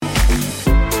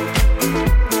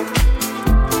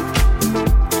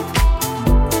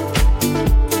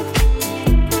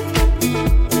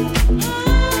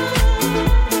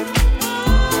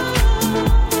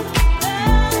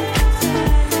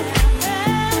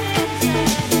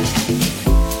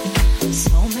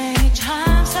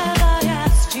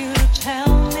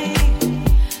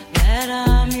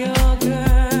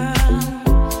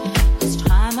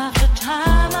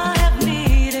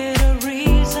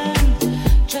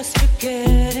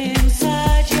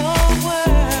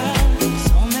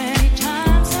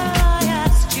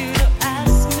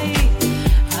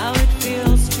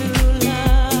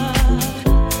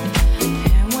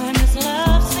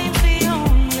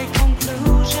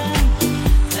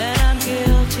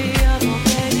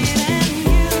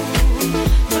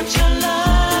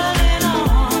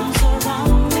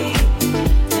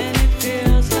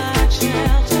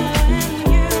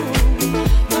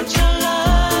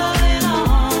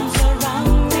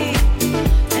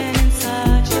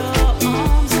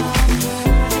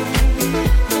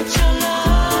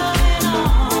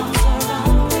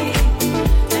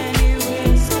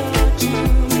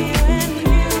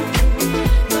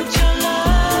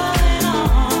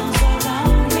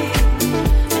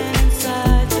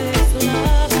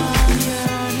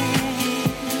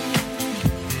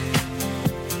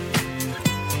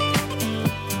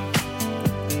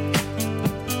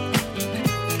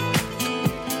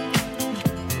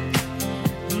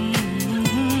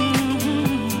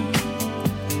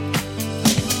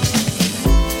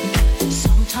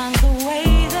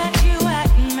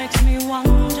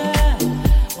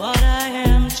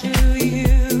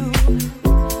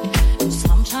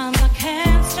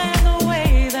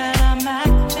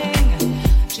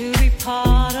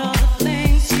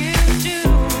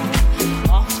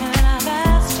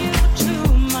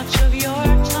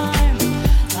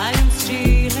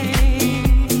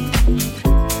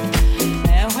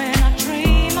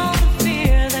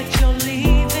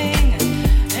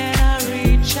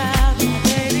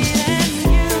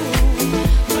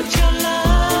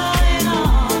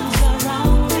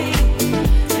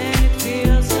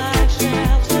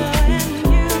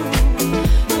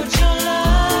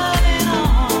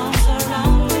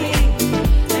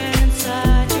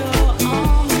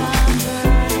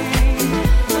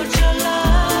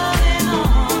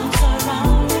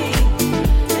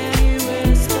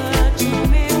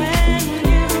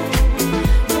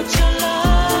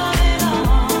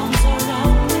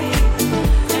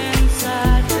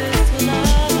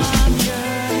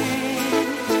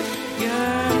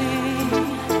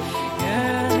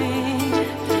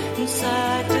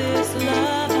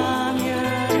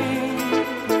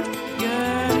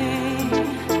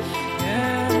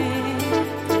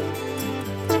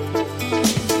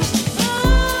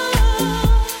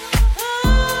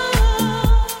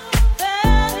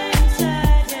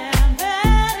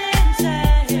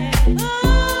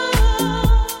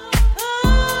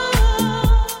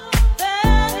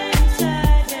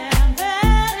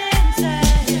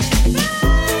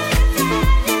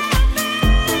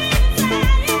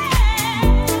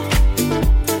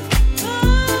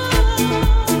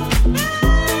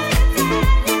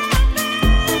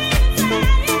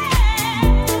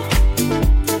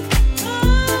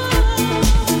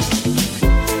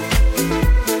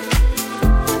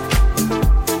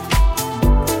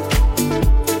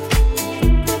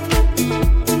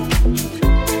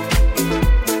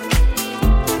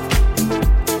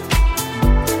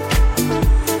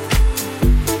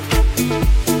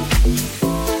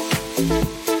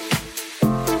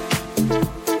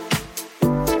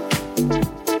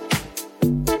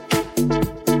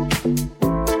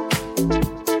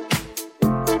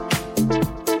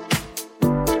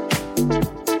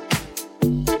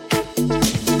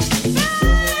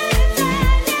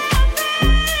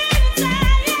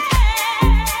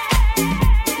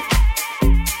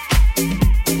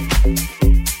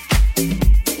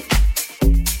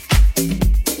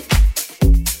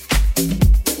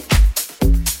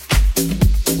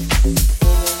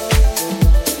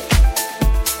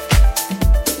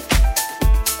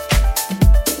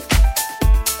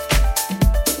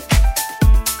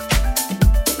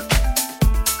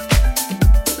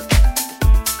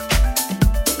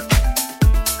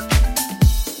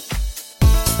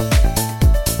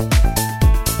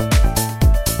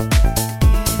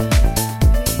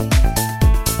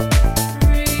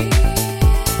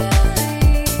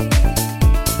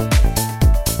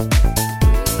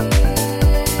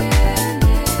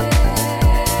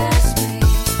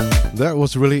That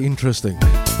was really interesting.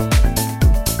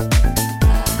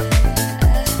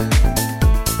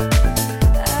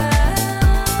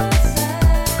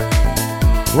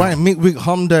 Right, midweek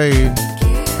hum day.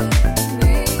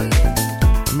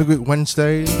 Midweek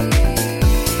Wednesday.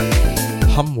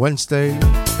 Hum Wednesday.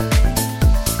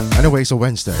 Anyway, it's a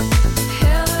Wednesday.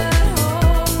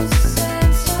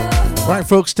 Right,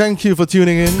 folks, thank you for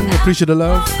tuning in. Appreciate the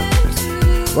love.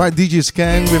 Right, DJ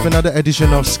Skank with another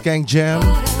edition of Skank Jam.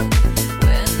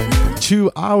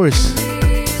 2 hours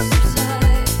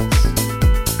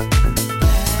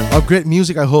of great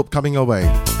music, I hope, coming your way.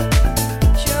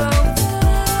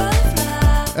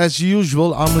 As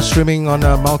usual, I'm streaming on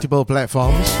multiple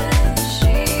platforms.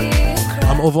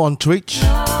 I'm over on Twitch,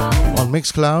 on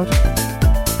Mixcloud,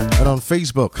 and on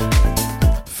Facebook.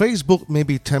 Facebook may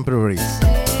be temporary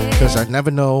because I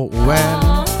never know when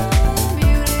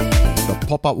the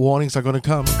pop-up warnings are going to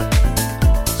come.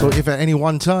 So if at any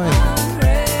one time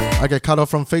I get cut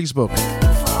off from Facebook,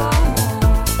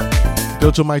 go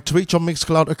to my Twitch or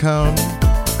Mixcloud account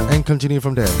and continue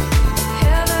from there.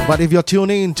 But if you're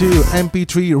tuning in to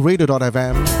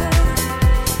mp3radio.fm,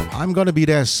 I'm going to be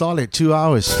there solid 2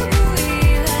 hours.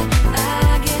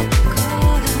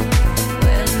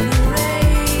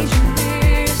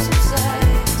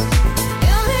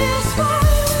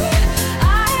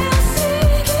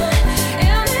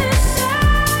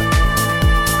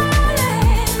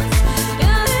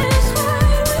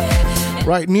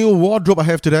 Right, new wardrobe I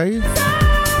have today.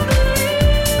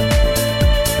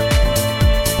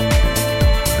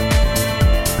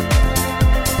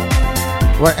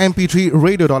 Right,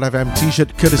 mp3radio.fm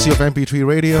t-shirt courtesy of MP3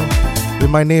 Radio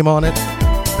with my name on it.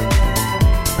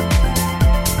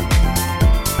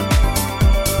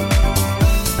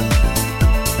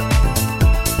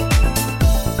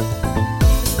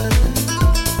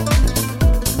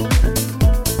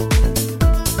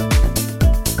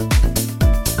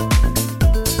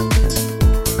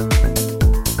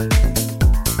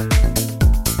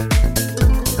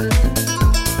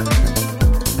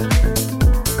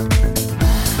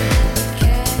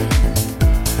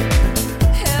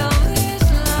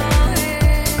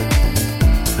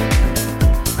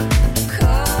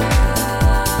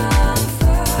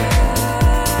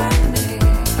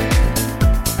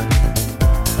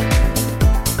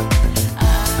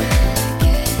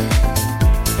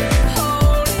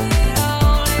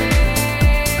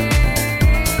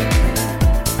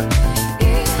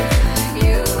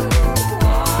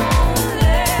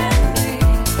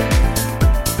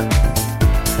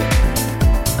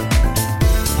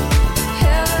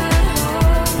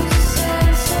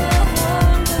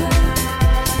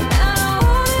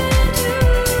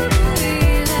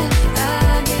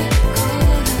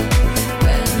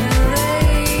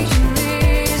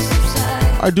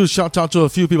 I do shout out to a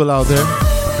few people out there.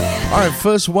 Alright,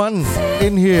 first one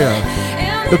in here,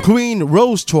 the Queen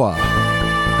Rose Tour.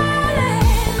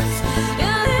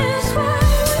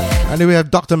 And then we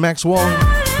have Dr. Max Wong,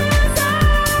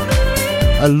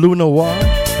 a Luna Wong,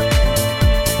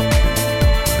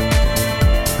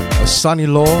 a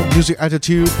son-in-law, Music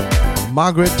Attitude,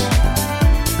 Margaret.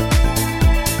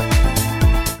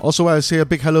 Also, I say a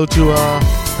big hello to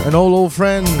an old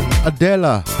friend,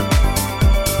 Adela,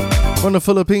 from the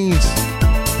Philippines.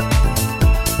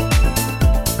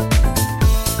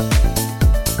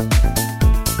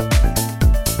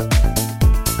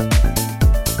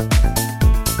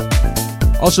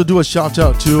 Also do a shout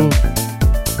out to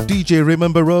DJ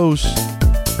Remember Rose.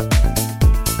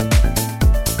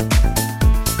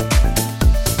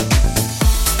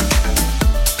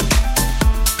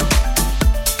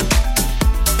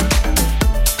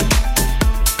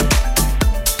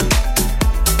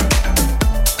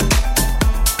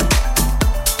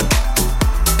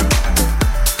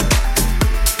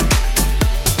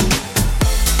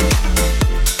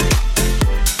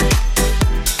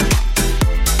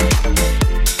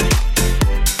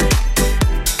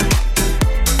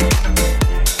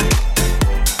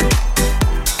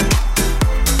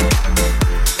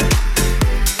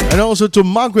 Also to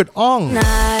Margaret Ong.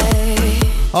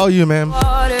 How are you, ma'am?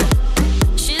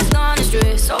 She's gone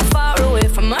astray, so far away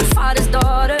from her father's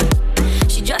daughter.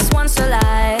 She just wants a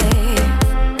life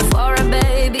for a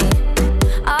baby.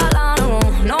 All on her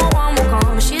own, no one will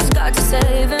come. She's got to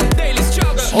save him.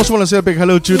 Also want to say a big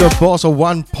hello to the boss of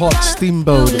One Pot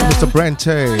Steamboat, Mr.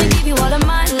 Brente.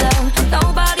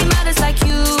 Nobody matters like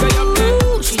you.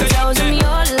 She tells him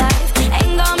your life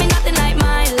ain't gonna be nothing like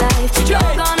my life. You're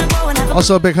gonna go and have a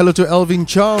Also a big hello to Elvin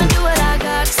Chong. do what I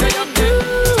got to do.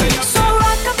 So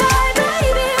rock-a-bye,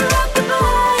 baby,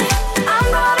 rock-a-bye.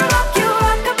 I'm gonna rock you,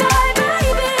 rock-a-bye,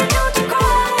 baby, don't you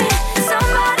cry.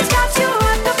 Somebody's got you,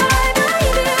 rock-a-bye,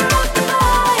 baby,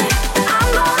 rock-a-bye.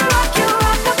 I'm gonna rock you,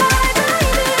 rock-a-bye,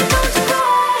 baby, don't you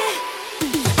cry.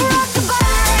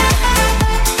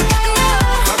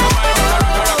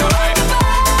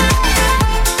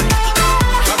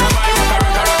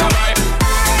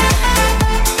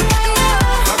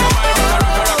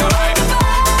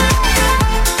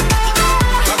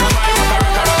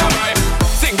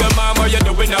 Single mom, what you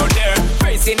doing out there?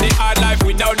 Facing the hard life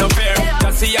without no fear.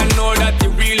 Just see and know that you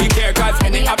really care. Cause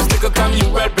any obstacle come, you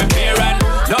well prepare. And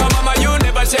no mama, you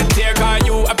never shed tear. Cause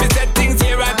you have to set things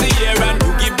year after year. And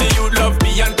you give the youth love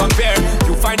beyond compare.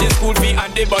 You find the school fee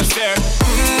and the bus fare.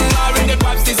 Already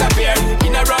pops this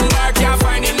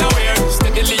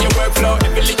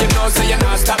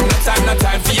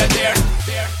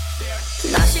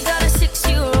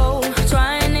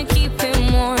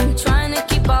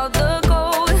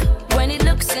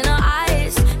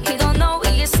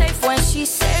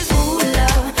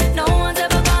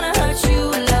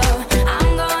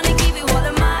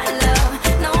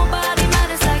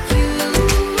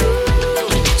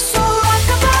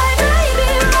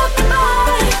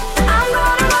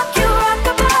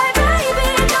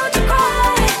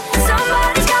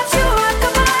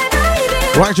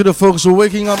Right to the folks who are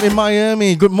waking up in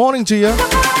Miami. Good morning to you.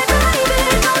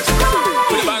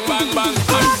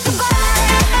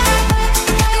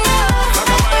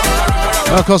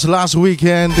 Of course, last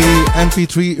weekend, the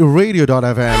MP3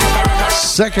 Radio.fm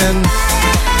second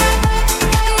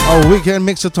weekend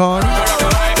mixathon,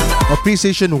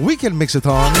 Appreciation Weekend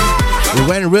Mixathon. It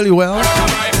went really well.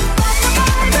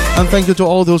 And thank you to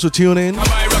all those who tune in.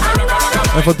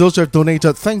 And for those who have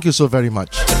donated, thank you so very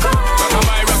much.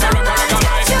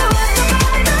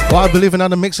 Well, I believe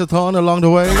another mixathon along the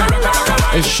way.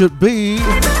 It should be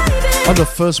on the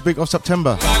first week of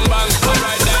September.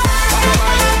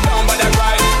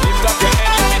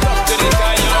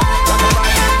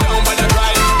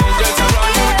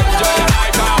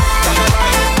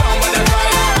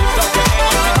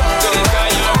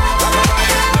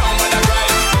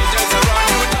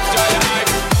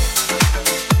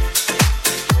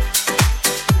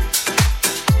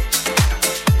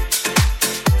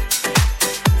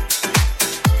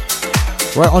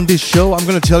 Right, on this show, I'm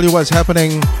going to tell you what's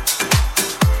happening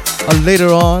later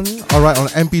on, alright, on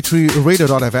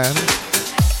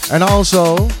mp3radio.fm. And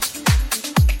also,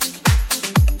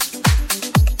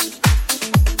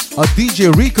 a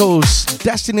DJ Rico's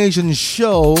Destination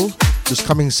Show is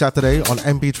coming Saturday on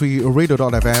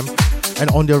mp3radio.fm and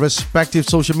on their respective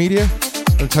social media.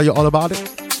 I'll tell you all about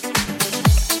it.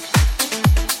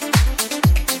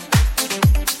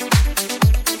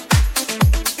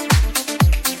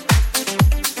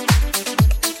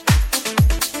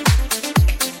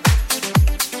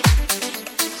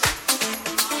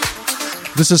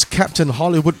 This is Captain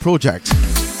Hollywood Project.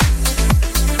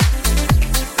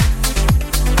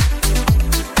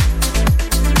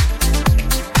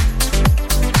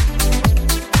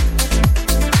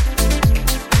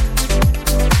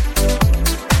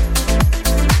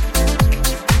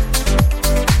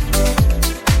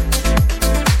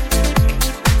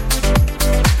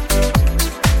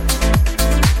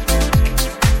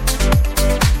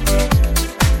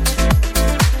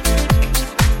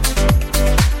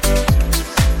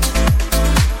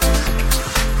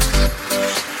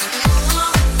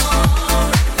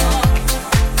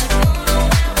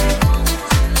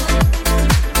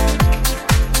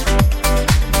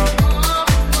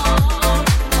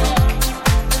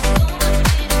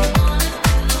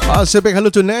 I'll say big hello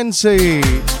to Nancy.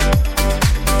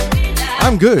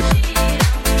 I'm good.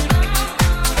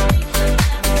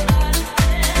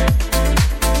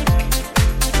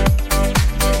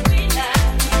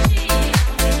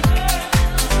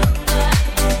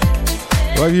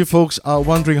 Well, you folks are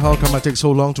wondering how come I take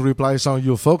so long to reply some of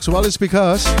you folks. Well, it's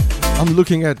because I'm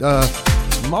looking at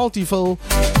multiple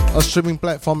streaming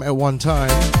platform at one time.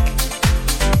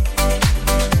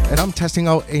 And I'm testing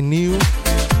out a new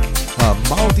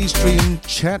multi-stream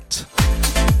chat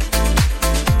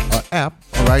app,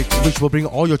 alright, which will bring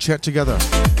all your chat together.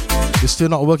 It's still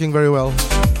not working very well.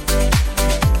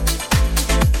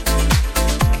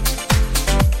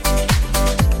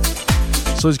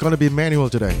 So it's going to be manual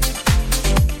today.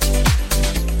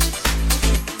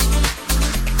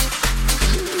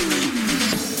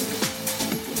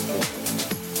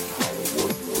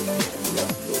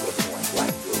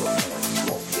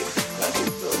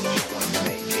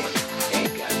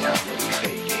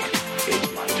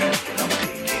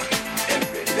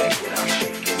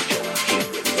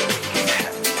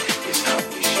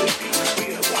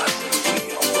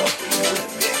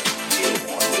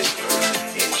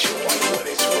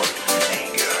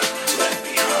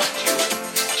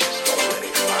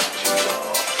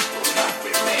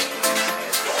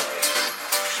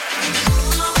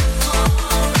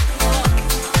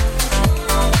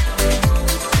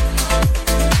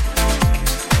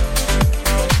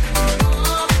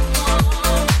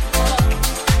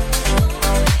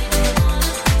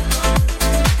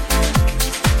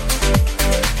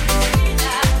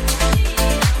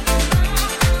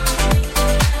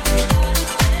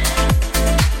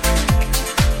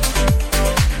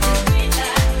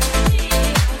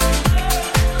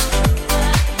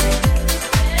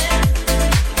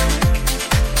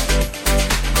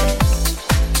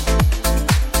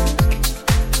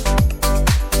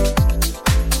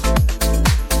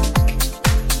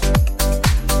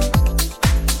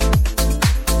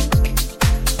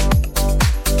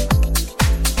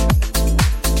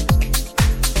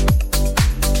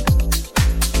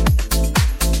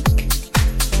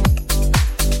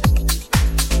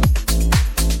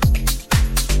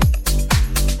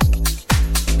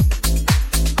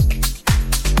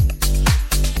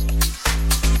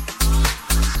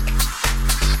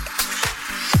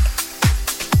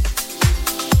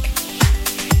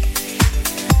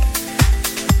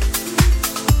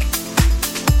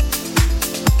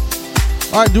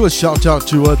 I do a shout out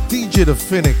to DJ The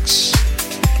Phoenix.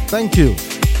 Thank you.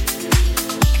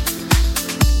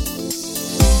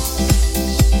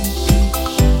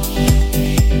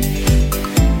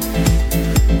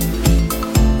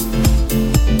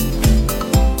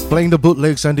 Playing the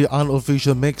bootlegs and the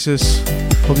unofficial mixes.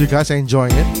 Hope you guys are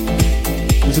enjoying it.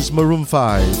 This is Maroon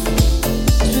 5.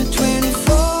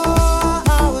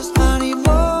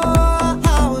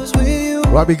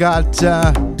 Right, we got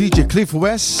DJ Cliff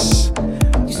West.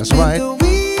 That's right.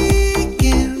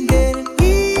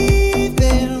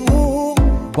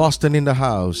 Boston in the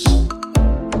house.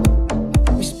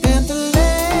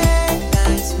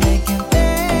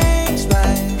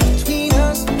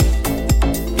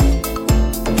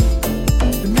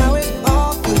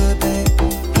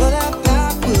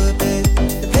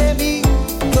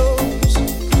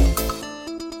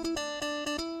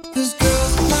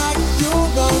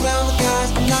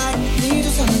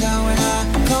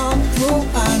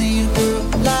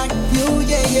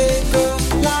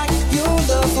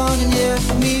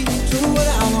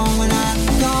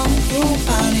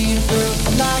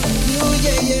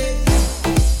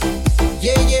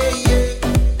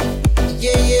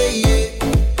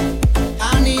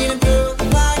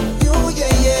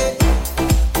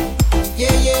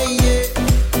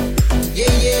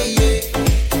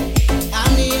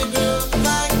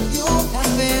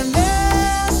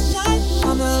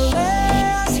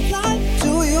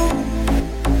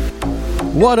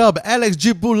 What up, Alex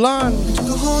Jibulan?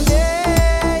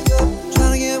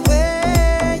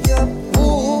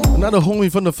 Another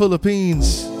homie from the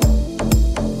Philippines.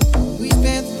 We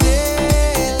spent the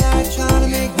daylight trying to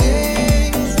make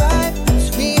things right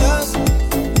between us.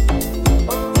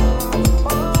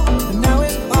 But now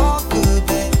it's all good,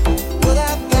 babe. Well,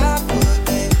 that good,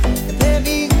 babe. Let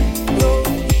me go.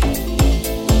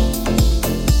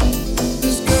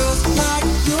 These girls like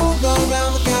you go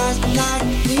around with guys like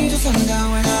me to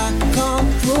sundown. When I come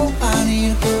through, I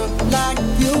need a girl like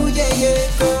you, yeah, yeah.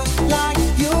 Girl like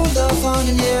you, love fun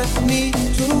and yeah. Me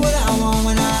do what I want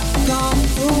when I come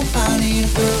through. I need a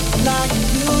girl like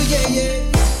you, yeah, yeah.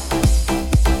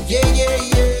 Yeah, yeah,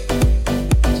 yeah.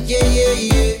 Yeah, yeah,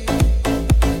 yeah.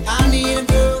 I need a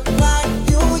girl like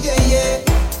you, yeah, yeah.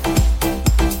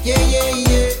 Yeah, yeah,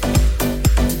 yeah.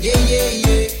 Yeah, yeah,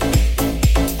 yeah.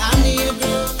 I need a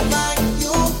girl like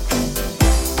you.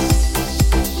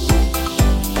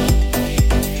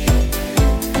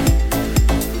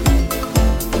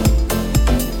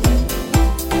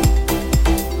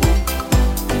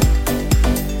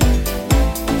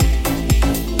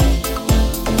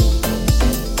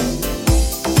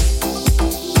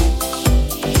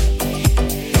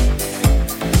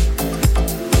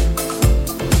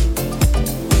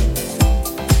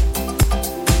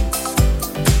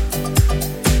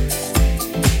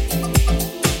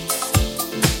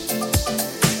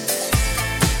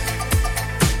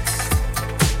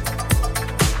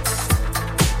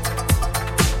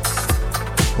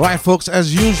 Right, folks,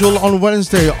 as usual on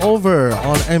Wednesday over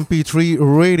on MP3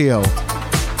 Radio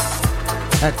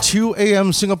at 2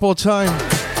 a.m. Singapore time,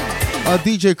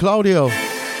 DJ Claudio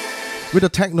with a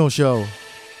techno show.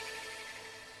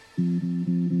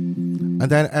 And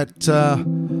then at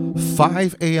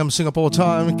 5 a.m. Singapore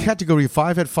time, Category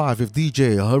 5 at 5 with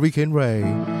DJ Hurricane Ray.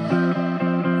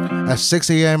 At 6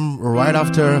 a.m. right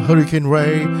after Hurricane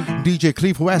Ray, DJ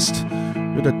Cliff West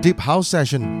with a deep house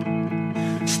session.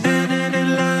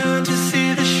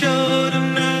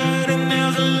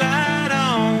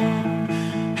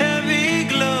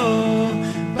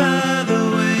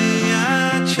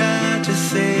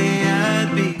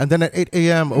 And then at 8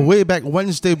 a.m., way back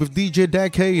Wednesday with DJ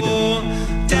Decade.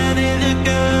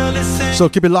 So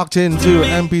keep it locked in to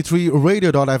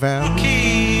mp3radio.fm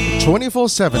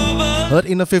 24/7, heard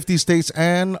in the 50 states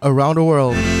and around the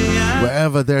world,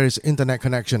 wherever there is internet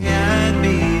connection.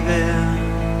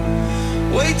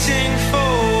 Waiting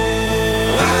for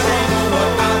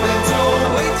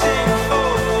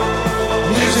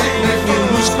music make me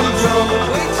lose control.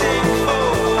 Waiting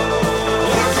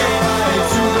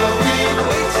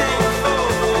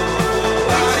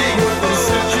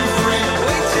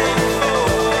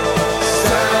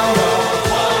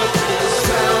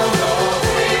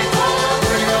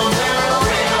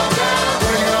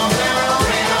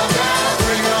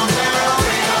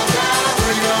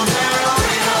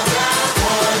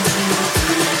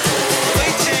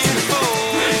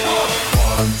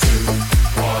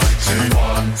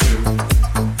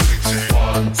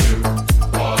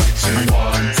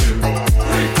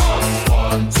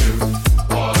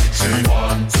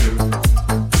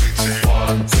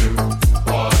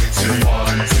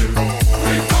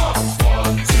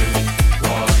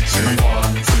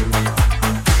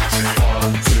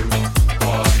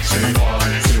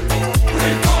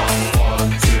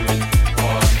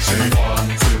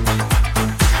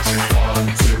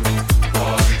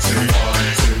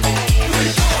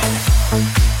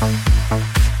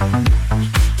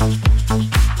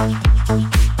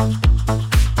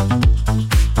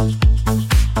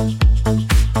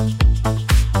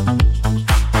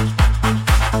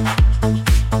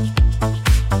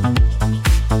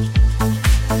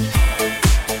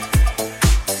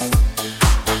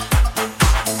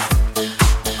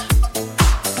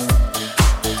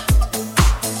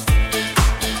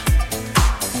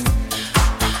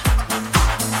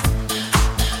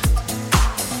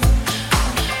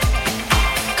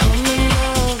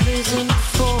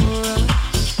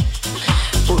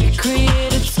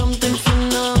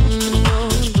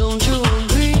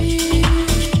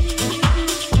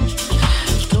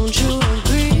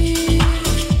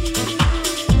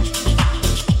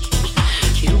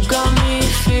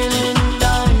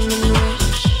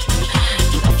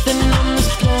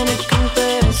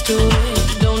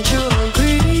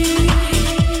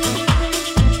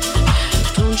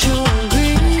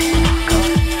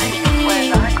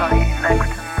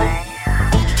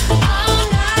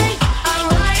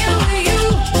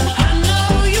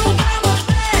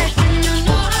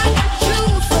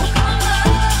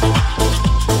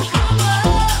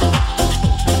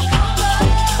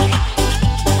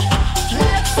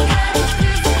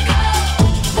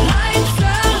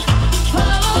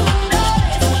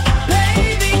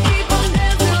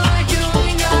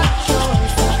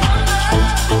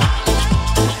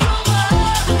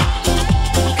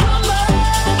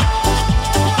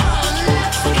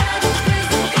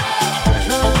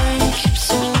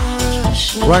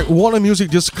Right, Warner Music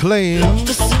just claimed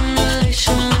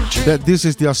that this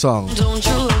is their song, Don't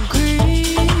you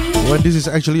agree? when this is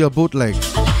actually a bootleg.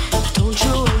 Don't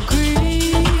you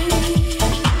agree?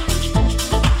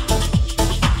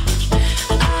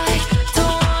 I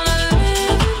don't wanna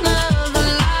live another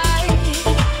life,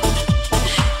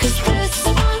 'cause this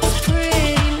one's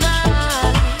pretty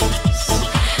nice.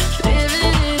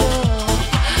 Living it up,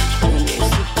 who needs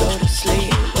to go to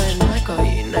sleep when I got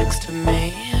you next to me?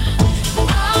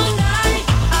 All night,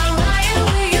 I ride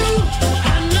with you.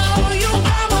 I know you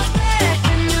got my back,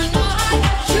 and you know I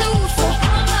got you. So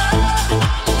come on,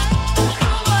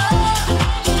 come on,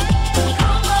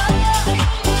 come on.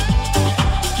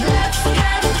 Let's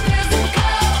get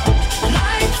physical.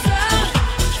 Lights out,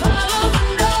 follow the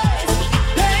noise.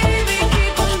 Baby,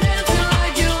 keep on dancing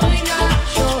like you ain't got a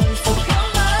choice. So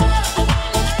come on,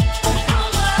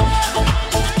 come on,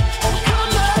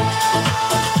 come on.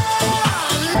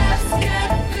 Let's get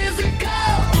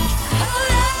physical.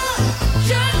 Hold on,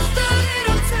 just a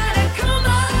little tighter. Come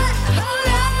on, hold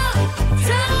on.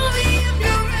 Tell me if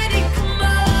you're ready. Come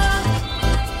on,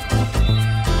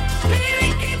 baby,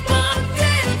 keep on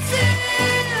dancing.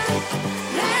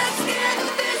 Let's get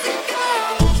physical.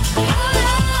 Hold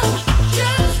on,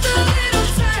 just a little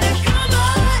tighter. Come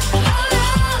on, hold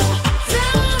on.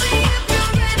 Tell me if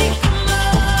you're ready. Come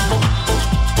on,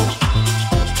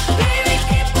 baby,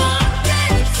 keep on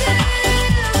dancing.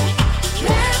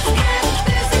 Let's get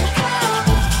physical.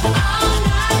 All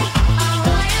night, I'm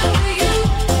riding with you.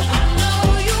 I know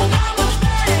you got my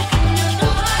back, and you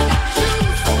know I got you.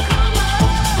 So come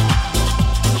on,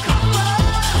 come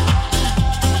on,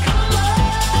 come on.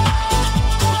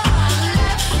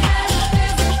 Let's get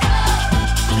physical.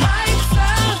 Lights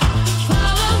out,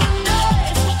 follow the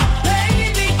noise.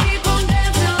 Baby, keep on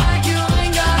dancing like you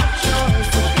ain't got a choice.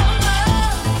 So come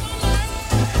on,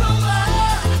 come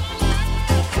on,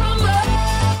 come on.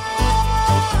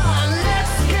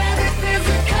 Let's get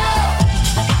physical.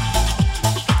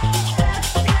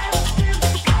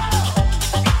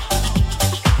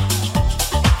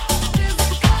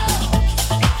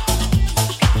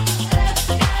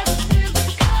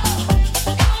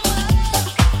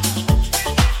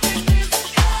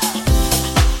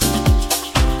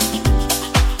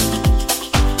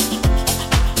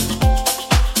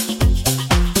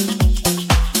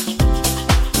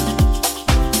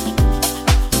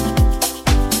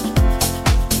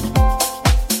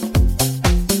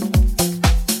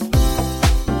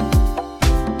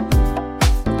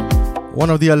 One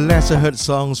of the lesser heard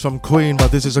songs from Queen,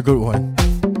 but this is a good one.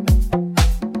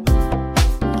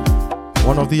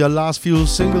 One of the last few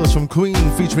singles from Queen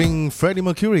featuring Freddie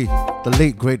Mercury, the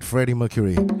late great Freddie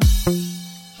Mercury.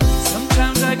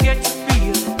 Sometimes I get to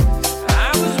feel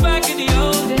I was back in the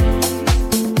old days,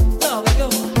 long ago.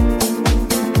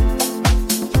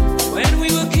 When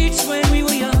we were kids, when we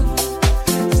were young,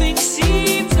 things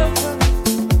seemed so fun.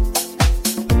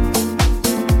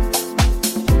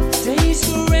 Days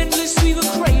were endless, we were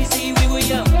crazy, we were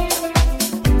young.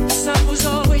 The sun was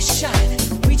always shining,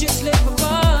 we just lived for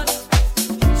fun.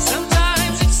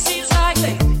 Sometimes it seems like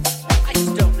lately, I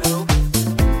just don't know.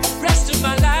 Rest of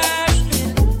my life's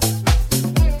been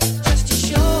just a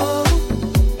show.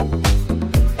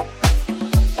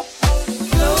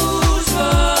 Those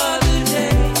were the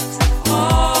days,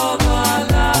 all my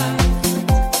life.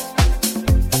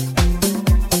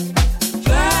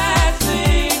 Bad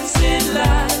things in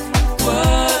life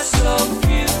were so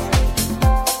few.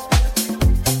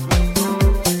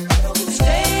 Those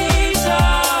days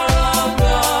are all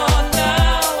gone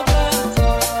now, but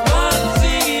one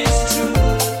thing is true.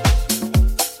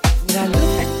 When I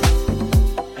look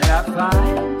and I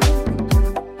find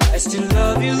I still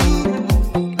love you.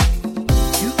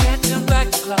 You can't turn back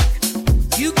the clock.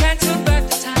 You can't turn back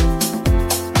the time.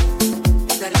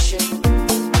 Ain't that a shame?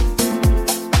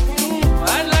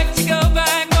 I'd like to go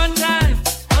back one time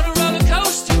on a roller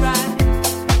coaster ride.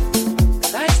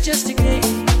 Life's just a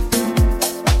game.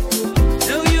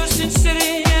 No use in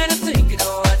sitting and thinking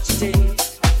of what you did.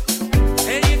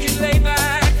 And you can lay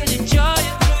back and enjoy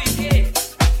it through your kids.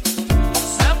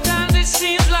 Sometimes it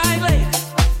seems like later,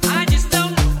 I just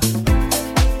don't know.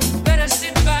 Better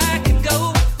sit back and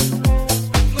go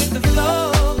with the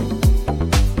flow.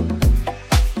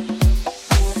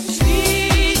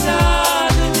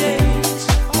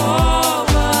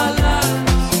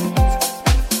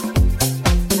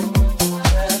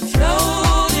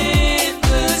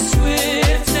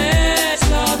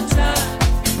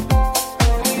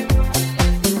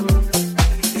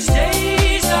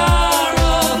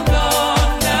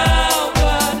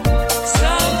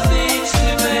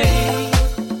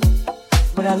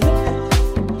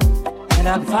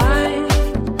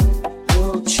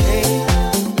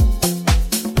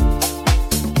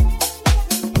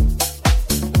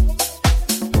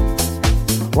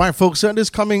 Right, folks, and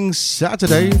this coming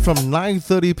Saturday from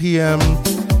 9:30 p.m.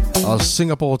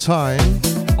 Singapore time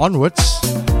onwards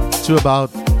to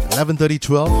about 11:30,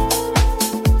 12.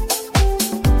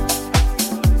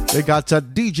 They got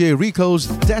DJ Rico's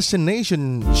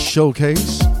Destination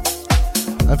Showcase.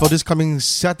 And for this coming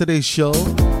Saturday show,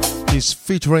 he's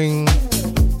featuring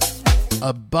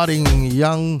a budding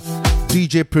young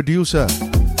DJ producer,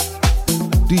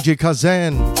 DJ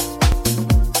Kazan.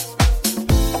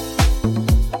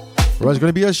 Well, it's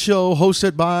going to be a show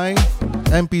hosted by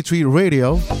MP3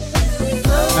 Radio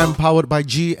and powered by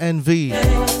GNV.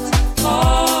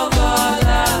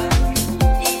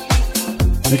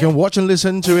 You can watch and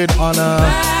listen to it on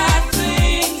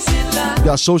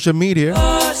their social media.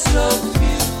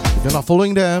 If you're not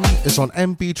following them, it's on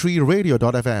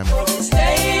mp3radio.fm.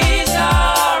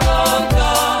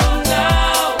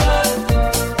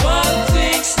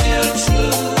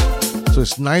 So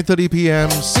it's 9:30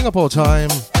 p.m. Singapore time.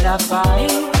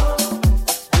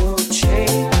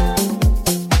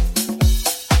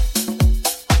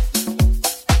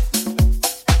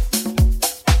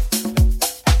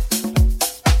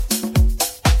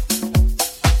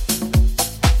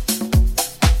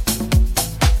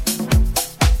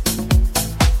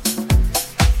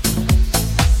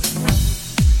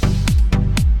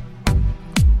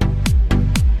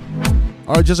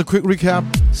 Alright, just a quick recap.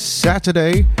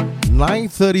 Saturday,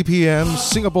 9:30 p.m.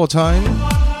 Singapore time.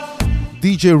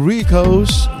 DJ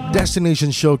Rico's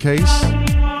Destination Showcase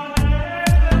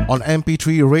on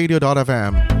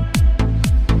mp3radio.fm.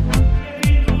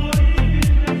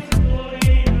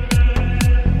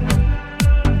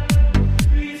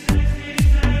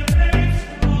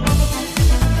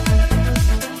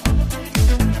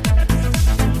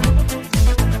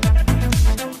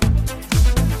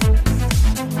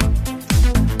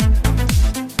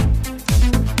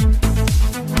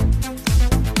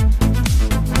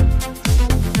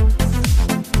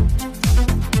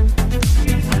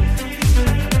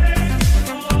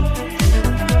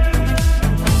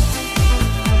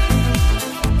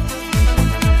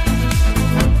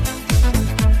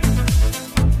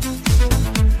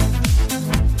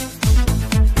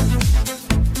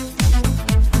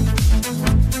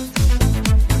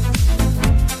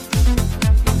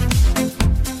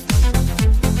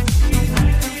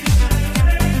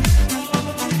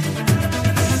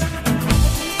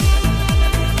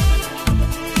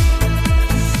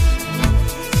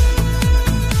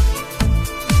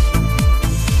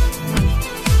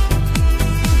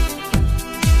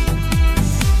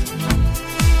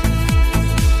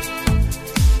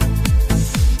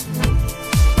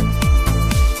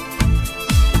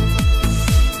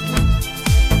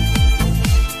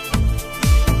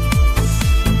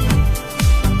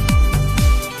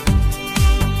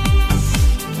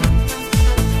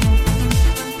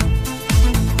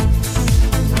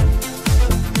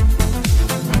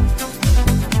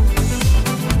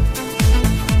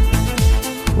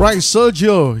 Right,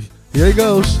 Sergio, here he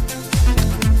goes.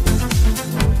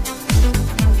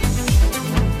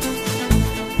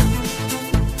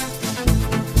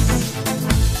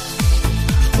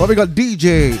 Well, we got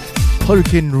DJ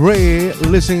Hurricane Ray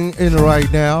listening in right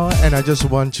now, and I just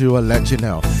want to let you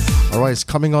know. All right, it's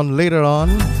coming on later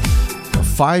on,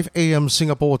 5 a.m.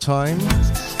 Singapore time,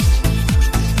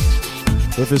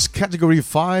 with his Category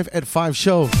 5 at 5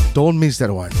 show. Don't miss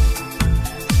that one.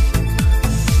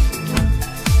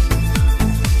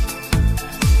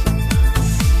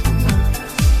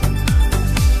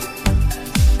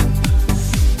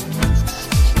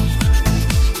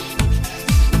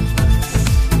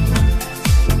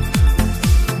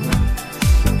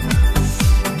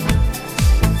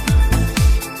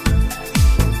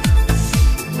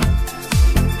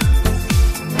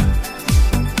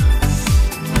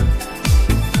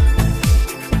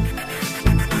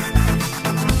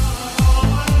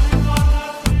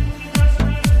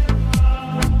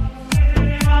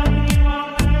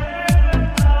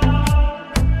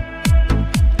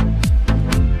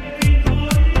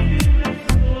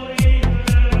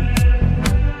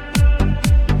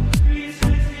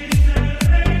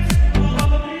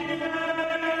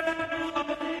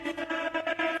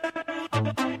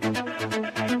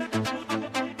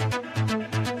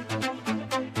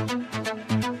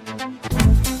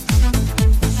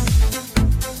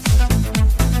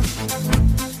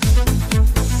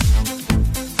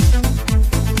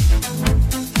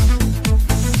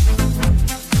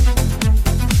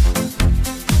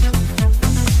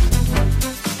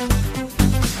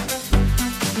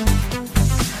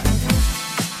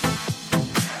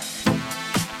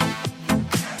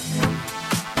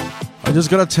 I just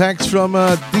got a text from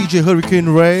DJ Hurricane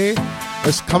Ray.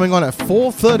 It's coming on at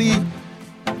 4:30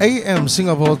 a.m.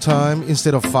 Singapore time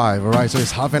instead of 5. Alright, so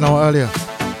it's half an hour earlier.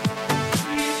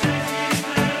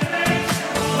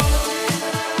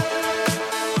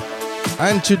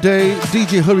 And today,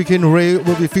 DJ Hurricane Ray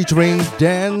will be featuring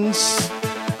dance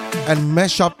and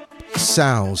mashup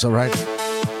sounds, alright?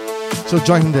 So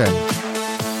join him there.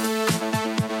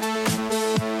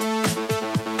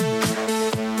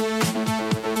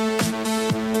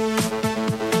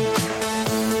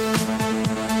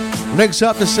 Next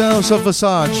up, the sounds of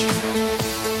Versace.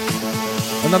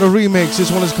 Another remix,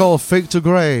 this one is called Fade to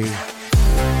Grey.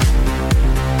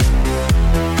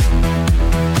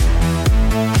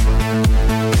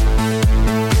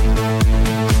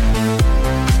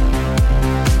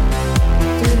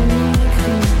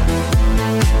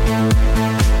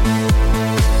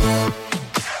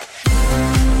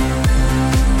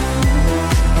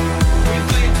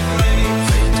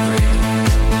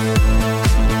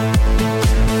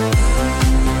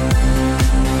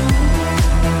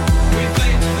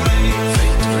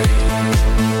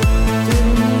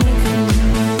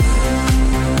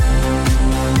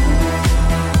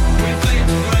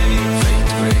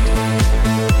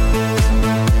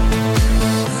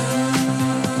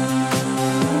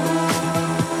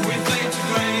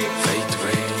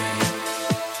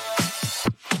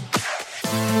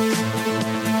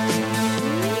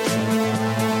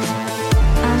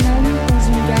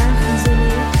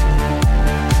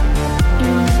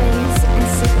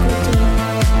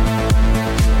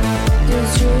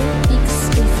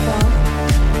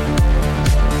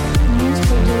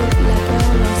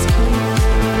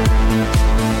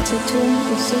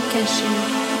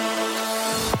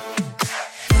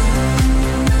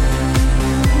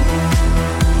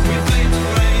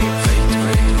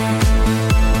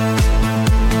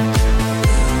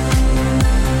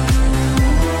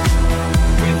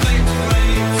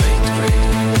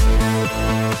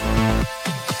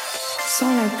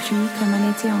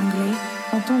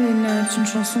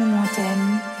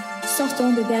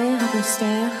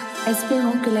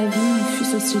 Espérant que la vie lui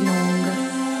fût aussi longue.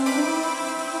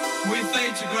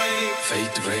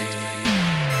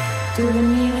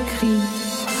 Devenir gris.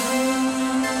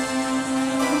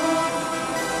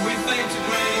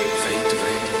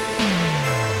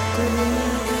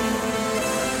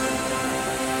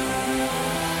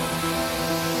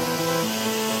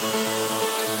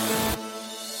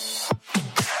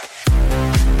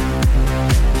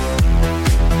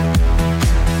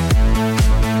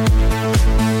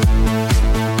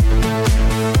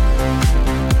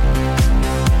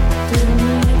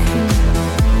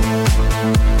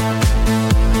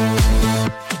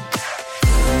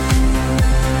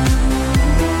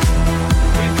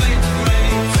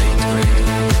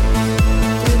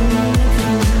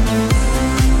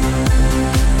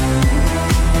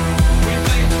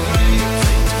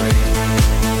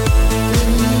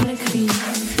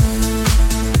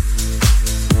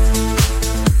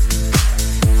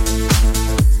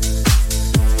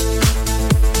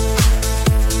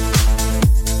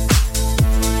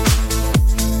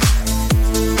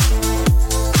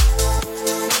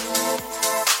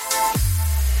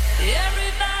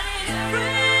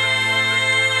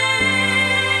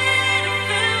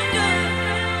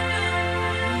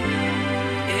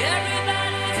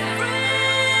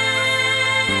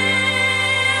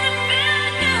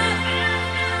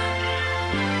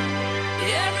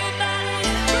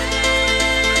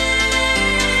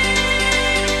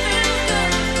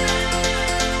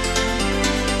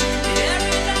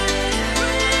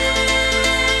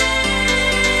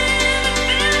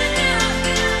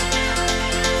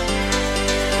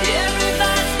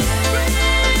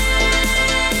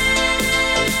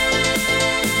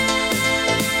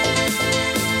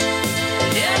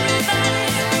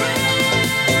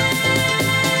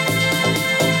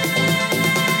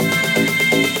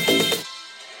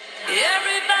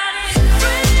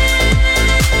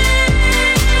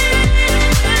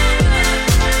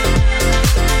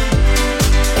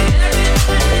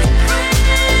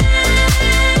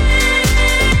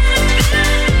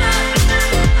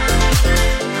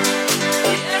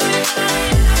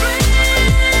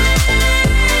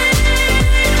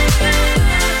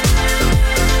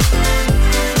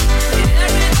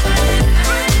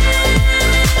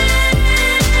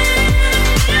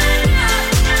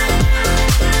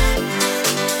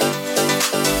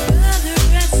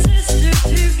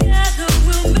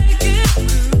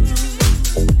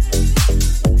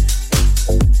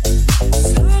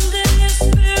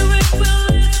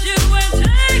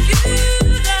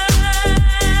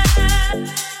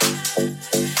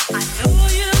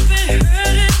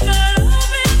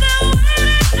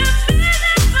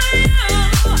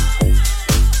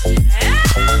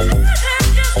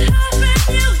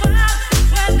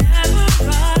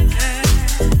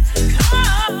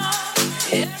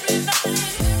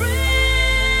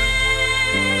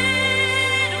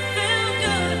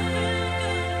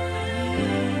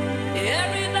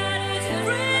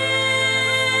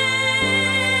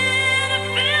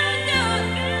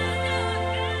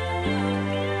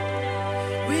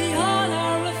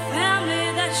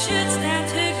 stand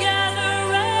together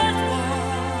as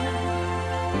one,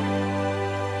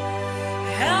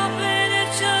 helping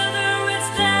each other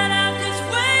instead of just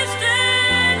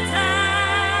wasting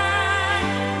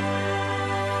time.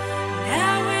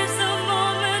 Now is the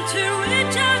moment to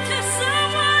reach out to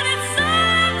someone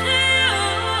inside you.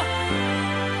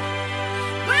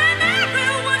 When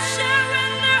everyone's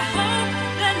sharing their hope,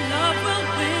 that love will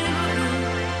win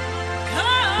through.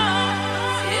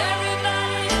 'Cause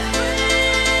everybody is free.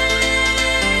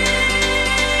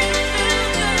 Feel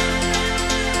good.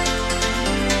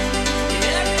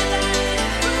 Everybody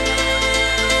is free.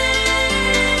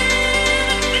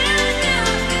 Feel good.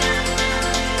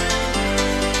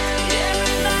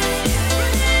 Everybody is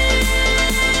free.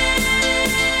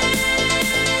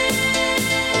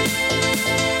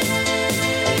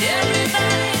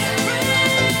 Everybody is free.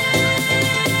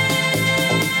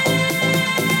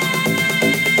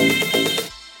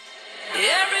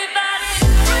 Everybody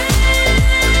is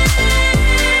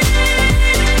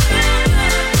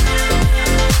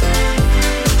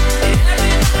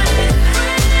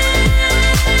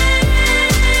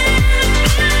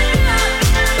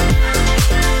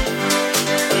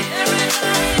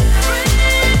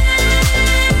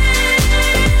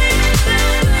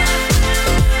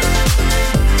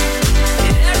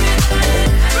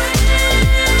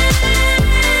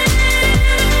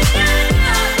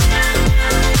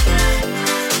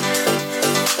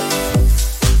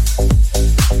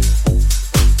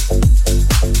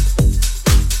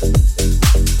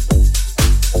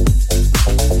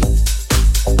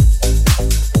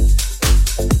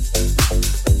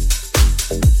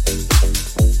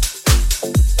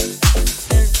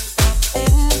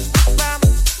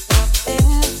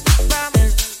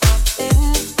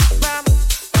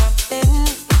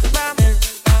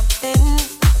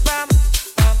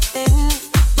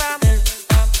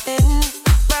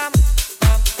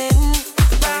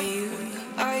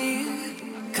Are you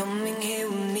coming here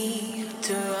with me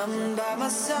to run by my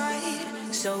side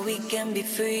so we can be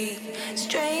free?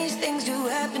 Strange things do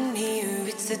happen here,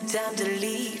 it's the time to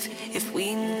leave. If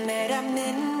we met at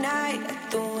midnight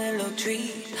at the willow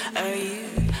tree, are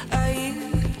you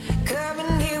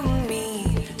coming here with me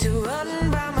to run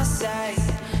by my side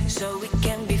so we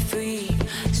can be free?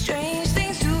 Strange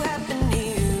things do happen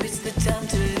here, it's the time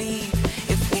to leave.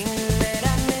 If we met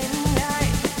at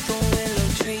midnight at the willow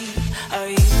tree, are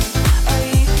you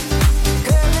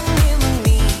coming here with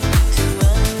me to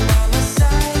run by my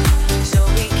side so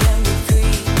we can be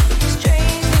free?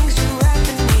 Strange things do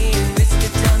happen here, it's the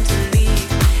time to leave.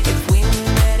 If we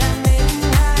met at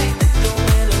midnight at the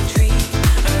willow tree,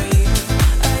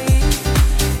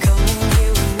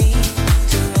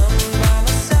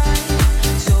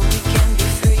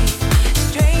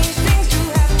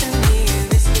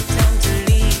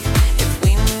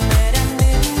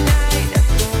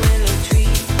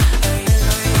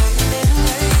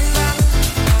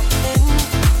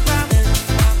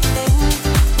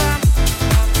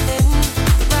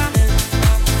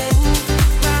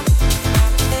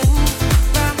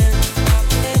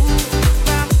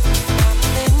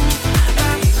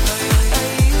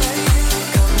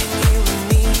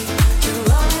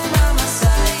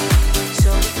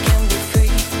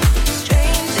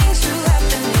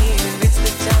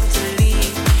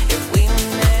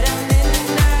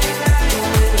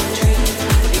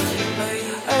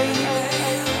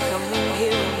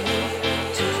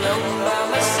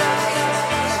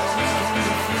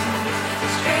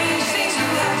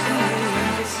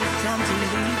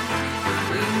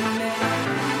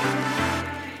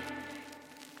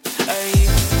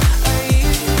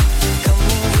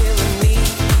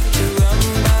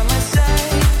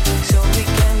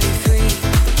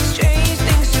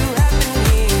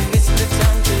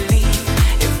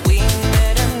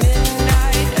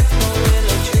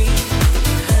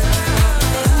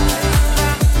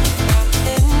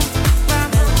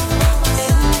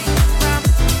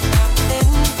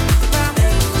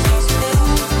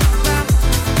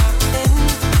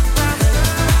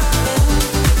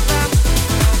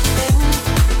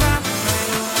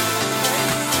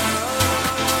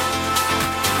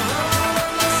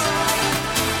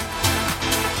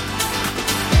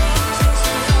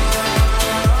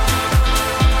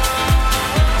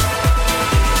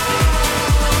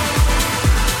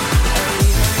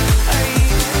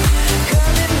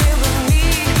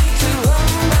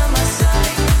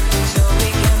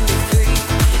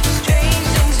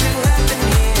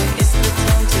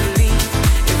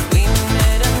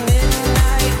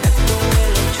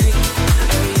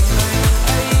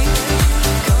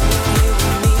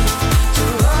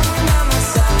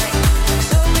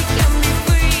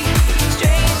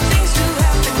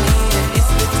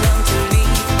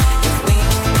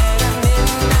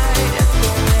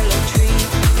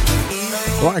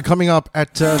 Right, coming up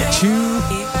at 2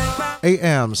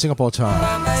 a.m. Singapore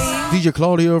time, DJ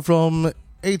Claudio from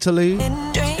Italy,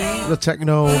 the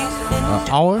techno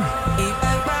hour.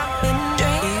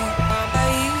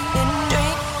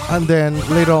 And then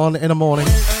later on in the morning,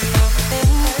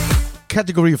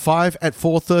 Category 5 at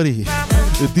 4:30,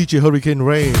 the DJ Hurricane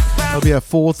Ray. It'll be at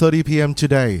 4:30 p.m.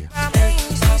 today.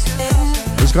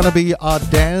 It's gonna be our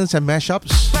dance and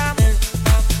mashups.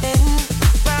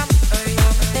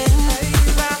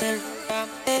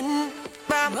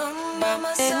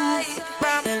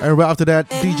 And right after that,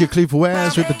 DJ Cliff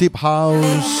West with the Deep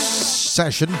House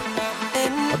session.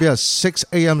 That'll be at 6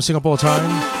 a.m. Singapore time.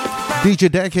 DJ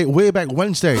Decade way back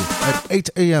Wednesday at 8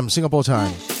 a.m. Singapore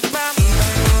time.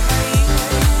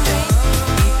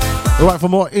 Alright, for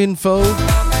more info,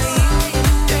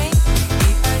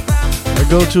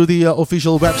 go to the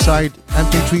official website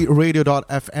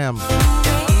mp3radio.fm.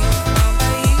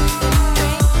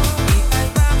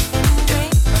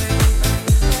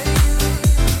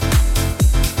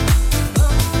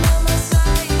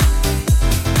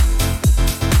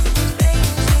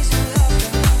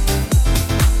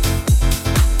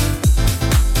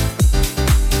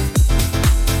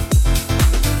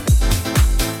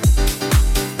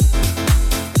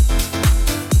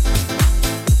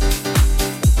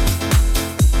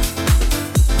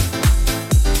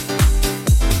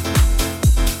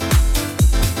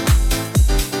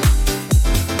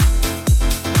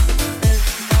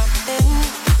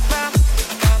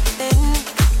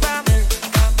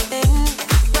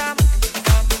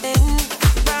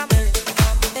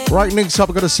 Right, next up,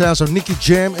 I got the sounds of Nicky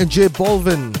Jam and J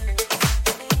Balvin.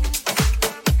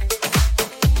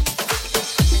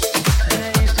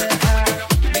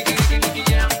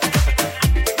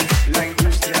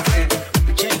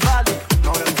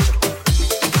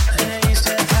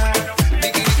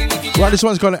 Right, this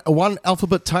one's got one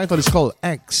alphabet title. It's called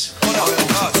X.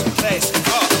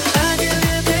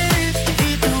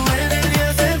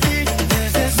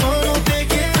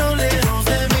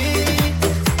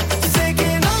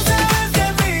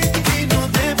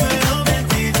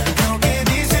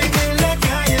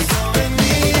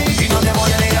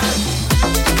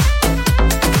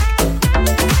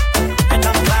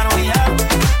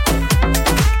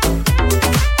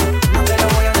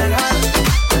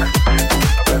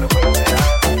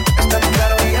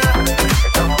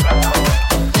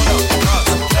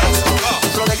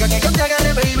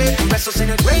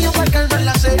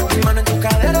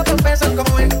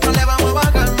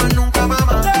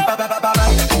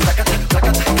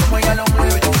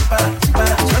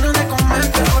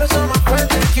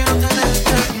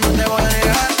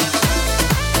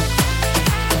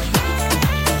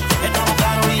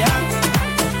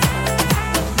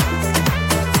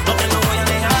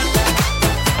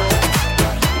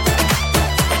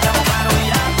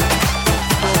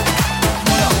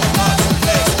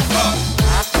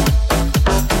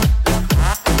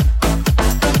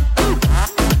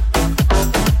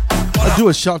 Do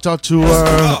a shout out to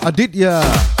Aditya.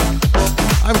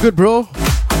 I'm good, bro.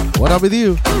 What up with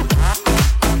you?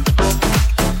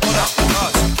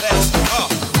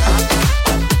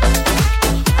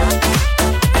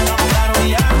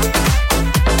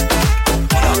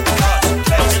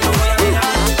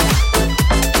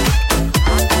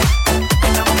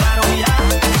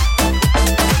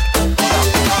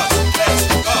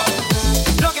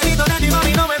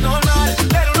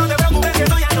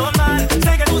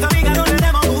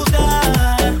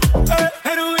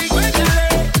 Pero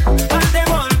igual, parte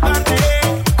por parte.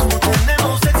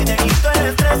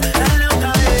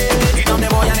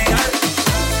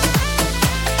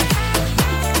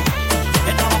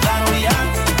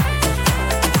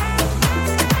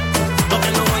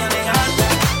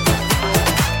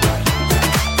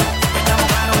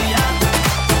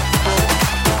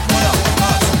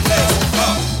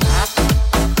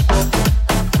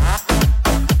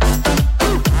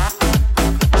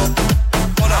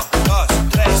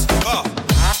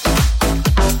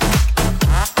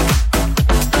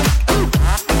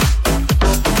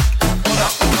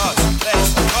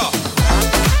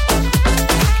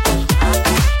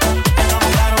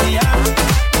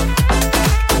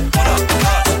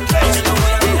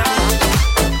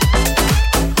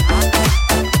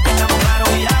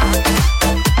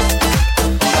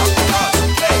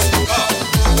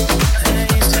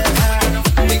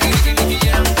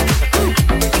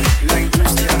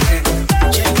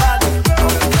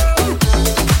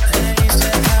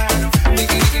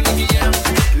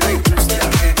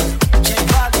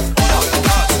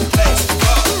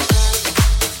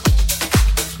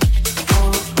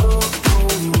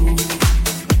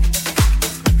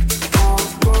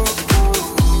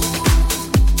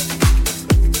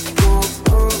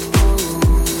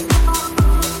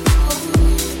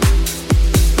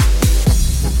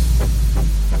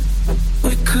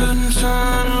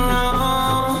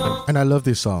 And I love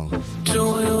this song.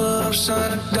 Till we were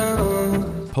upside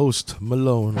down. Post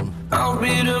Malone. I'll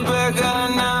be the bad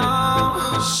guy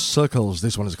now. Circles,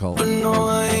 this one is called. But no,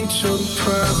 I ain't too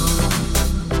proud.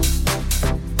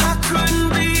 I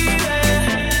couldn't be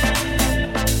there.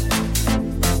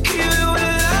 Even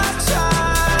when I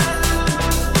tried.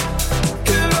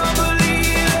 Could I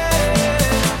believe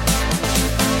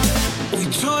it? We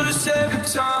do this every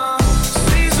time.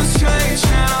 Seasons change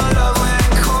and our love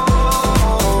went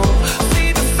cold.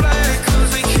 Feed the flag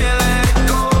 'cause we can't let it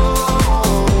go.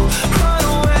 Run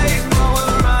away, but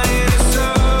we're running in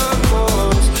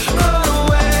circles. Run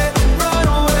away,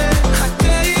 I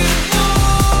dare you to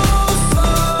move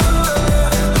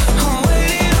forward. I'm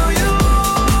waiting on you,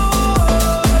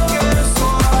 yeah, so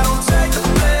I don't take the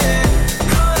blame.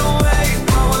 Run away,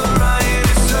 but we're running in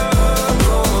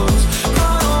circles.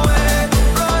 Run away,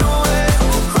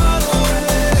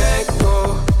 go.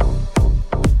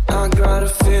 I got a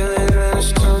feeling that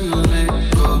it's time to let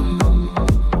go.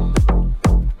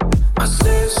 I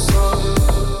said so.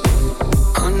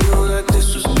 I knew that this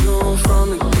was new from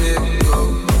the get-go.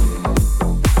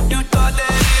 You thought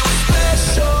that it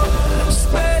was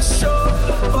special,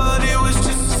 but it was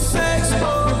just a sex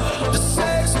door,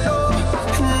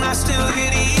 and I still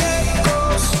hear the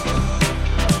echoes.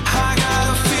 I got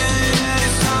a feeling that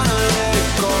it's time to let it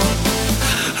go.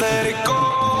 Let it go.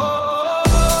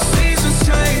 Seasons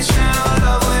change and our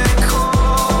love went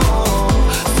cold.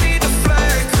 Feed the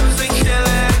flag 'cause we can't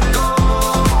let it go.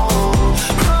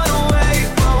 Run away,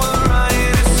 but we're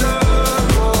running in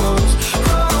circles.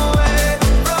 Run away,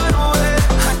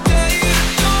 I dare you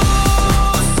to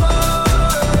move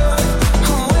forward.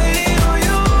 I'm waiting on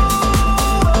you,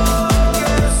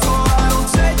 yeah, so I don't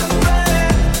take the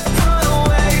blame. Run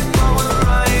away, but we're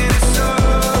running in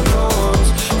circles.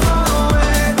 Run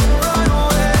away.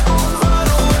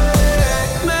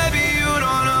 Maybe you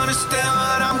don't understand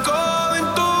what I'm going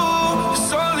through.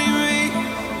 It's only me.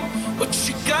 What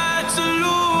you got to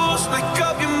lose? Make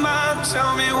up your mind.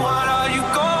 Tell me, what are you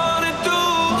gonna do?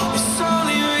 It's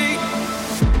only me.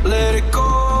 Let it go.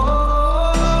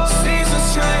 Seasons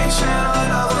change and our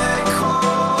love let go.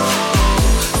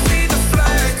 Feed the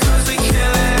flag 'cause we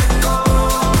can't let it go.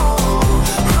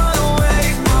 Run away,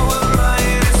 but we're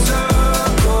running in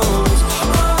circles.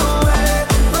 Run away,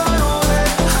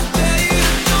 I dare you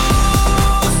to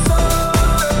move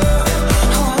forward.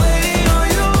 I'm waiting on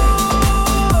you,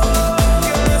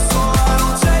 yeah, so I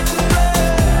don't take the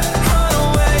blame. Run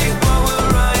away, but we're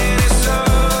running in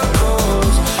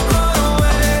circles. Run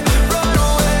away.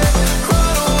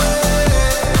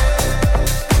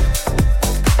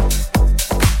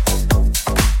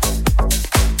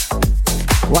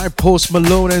 Right, Post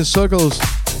Malone and Circles.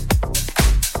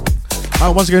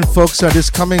 Once again, folks, this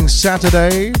coming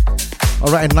Saturday,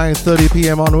 alright, at 9:30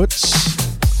 p.m. onwards,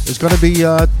 it's gonna be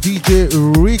DJ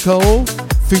Rico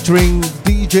featuring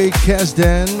DJ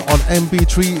Kasdan on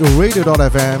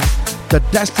mp3radio.fm. The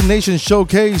Destination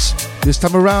Showcase this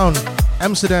time around,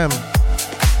 Amsterdam.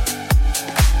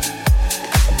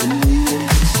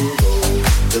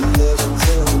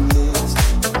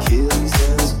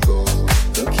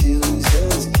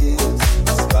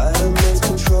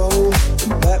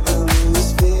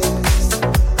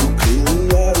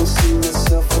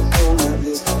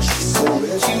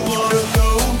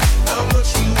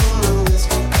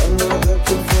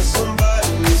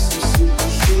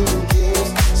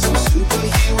 Some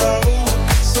superhero,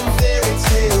 some fairy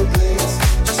tale bliss,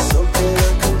 just some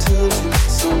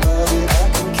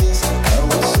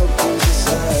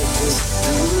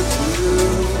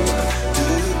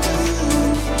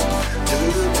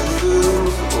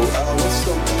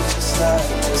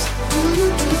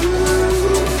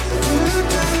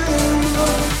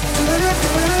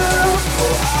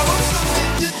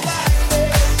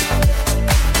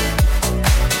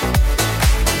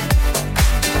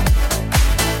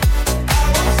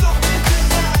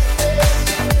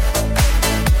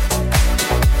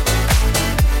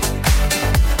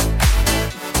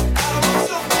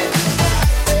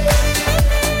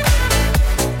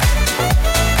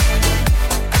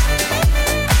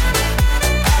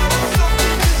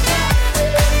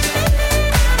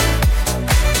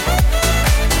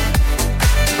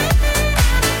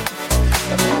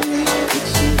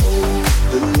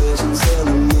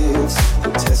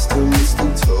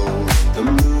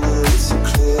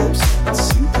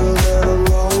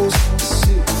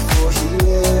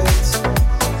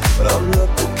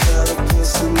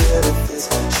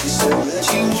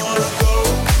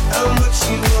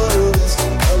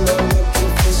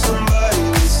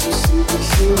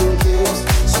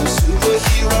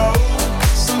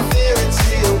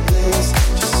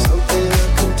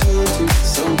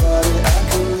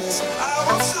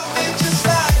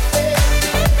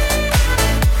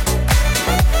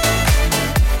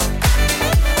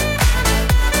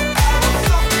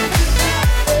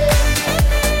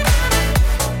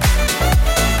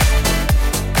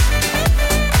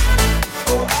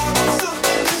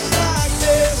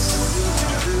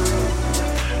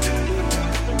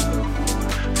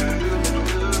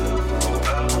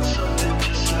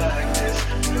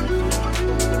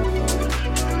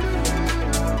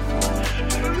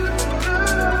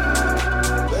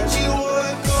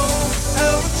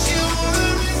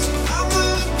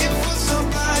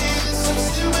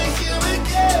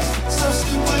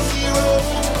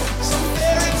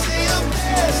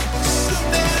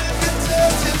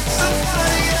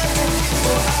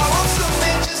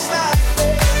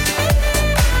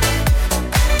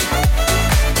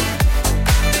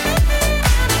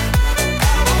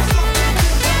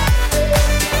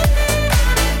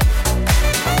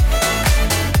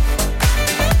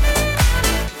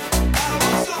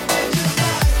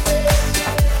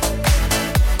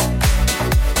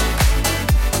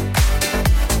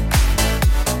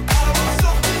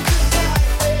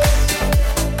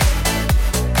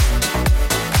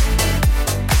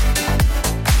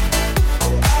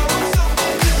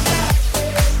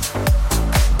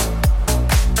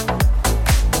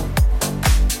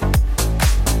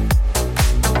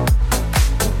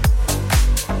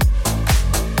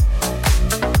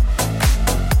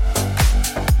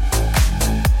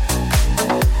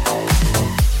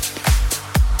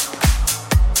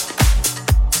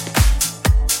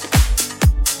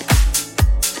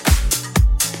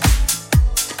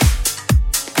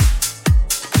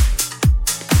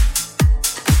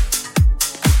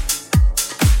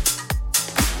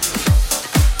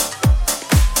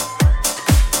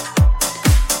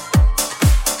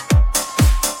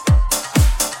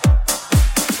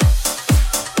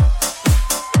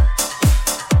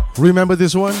Remember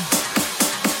this one?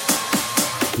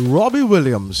 Robbie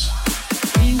Williams.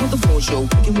 With the floor show,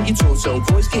 kicking with your torso,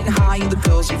 voice getting high and the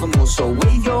girls even more so.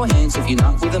 Wave your hands if you're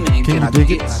not with a man. Can you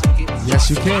dig it?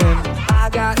 Yes, you can. I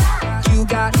got, you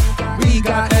got, we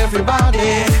got everybody.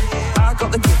 I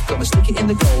got the gift, gonna stick it in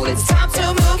the goal. It's time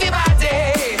to move your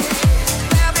body.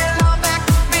 Babylon back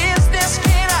to business.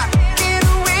 Can I get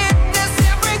a witness?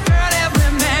 Every girl,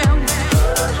 every man.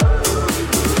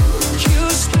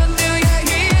 Houston, do you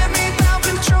hear me? I've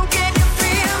been choking, you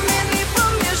feel me? Need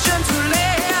permission to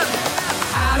live.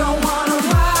 I don't wanna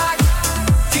rock,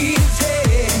 DJ,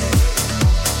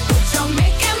 but you're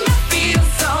making me feel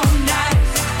so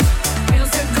nice.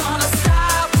 Wheels are gonna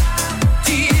stop,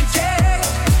 DJ,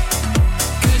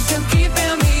 'cause you're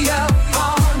keeping me up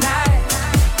all night.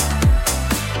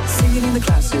 Singing in the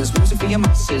classes, music for your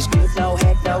masses. Give no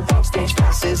head, no backstage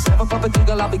passes. Never pop a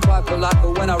jiggle, I'll be quite polite,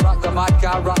 but when I rock the mic,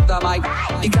 I rock the mic.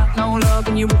 You got no love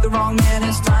and you're with the wrong man.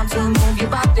 It's time to move your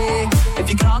body. If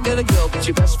you can't get a girl, but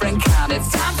your best friend can. It's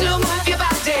time to move your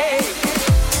body.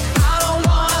 I don't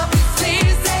wanna be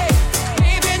sleazy.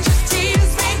 Baby, just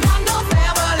tease me. Got no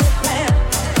family plan.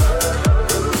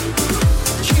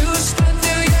 Houston,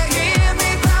 do you hear me?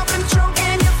 I've been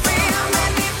choking, you feel me?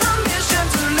 Need permission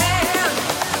to live.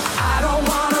 I don't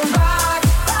wanna rock,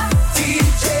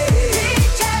 DJ,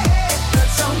 but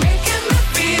you're making me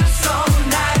feel so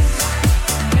nice.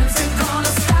 When's it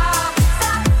gonna stop,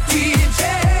 DJ?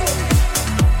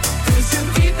 'Cause you're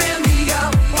keeping me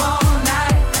up all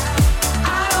night.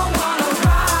 I don't wanna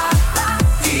rock,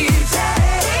 DJ,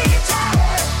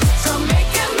 you're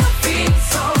making me feel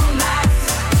so nice.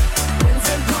 When's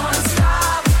it gonna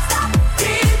stop,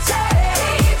 DJ?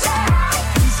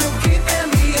 'Cause you're keeping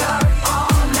me up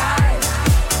all night.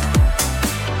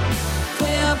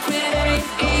 Pimping ain't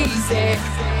easy.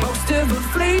 Most of it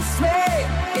fleets me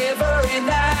every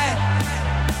night.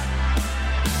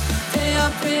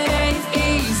 Pimping ain't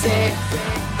easy,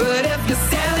 but if you're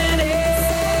selling it,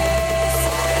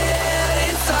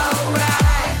 it's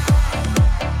alright.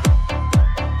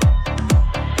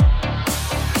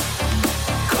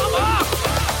 Come on!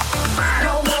 I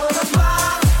don't wanna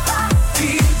rock,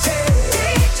 DJ,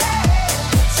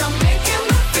 you're making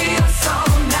me feel so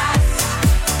nice.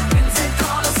 When's it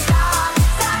gonna stop,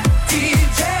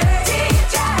 DJ?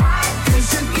 'Cause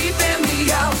you're keeping me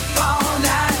up all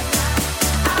night.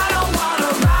 I don't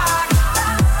wanna rock,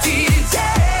 DJ,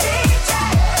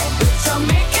 but you're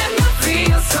making me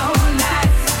feel so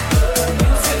nice.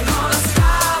 When's it gonna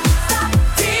stop,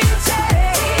 DJ?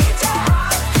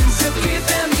 'Cause you're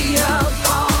keeping me up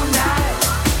all night.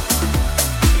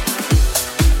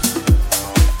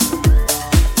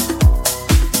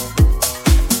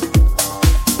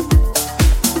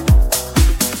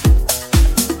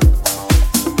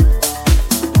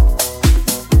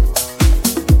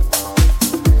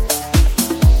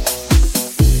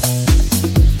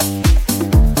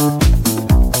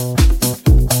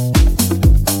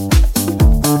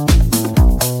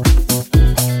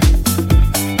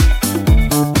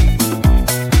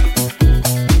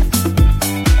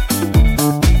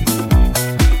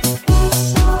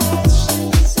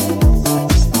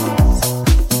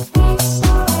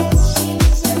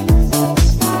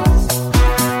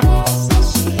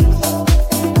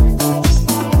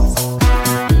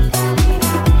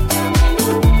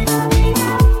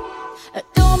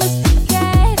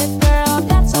 Domesticated girl,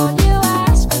 that's all you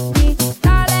ask of me.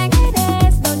 Darling, it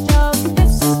is no joke.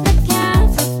 This is the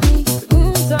canopy. The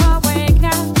moon's awake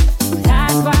now, with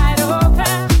eyes wide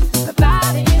open. My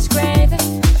body is craving,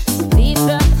 so feed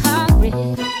the hungry.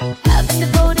 I've been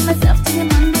devoting myself to you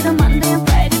Monday to Monday and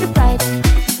Friday to Friday.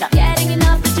 Not getting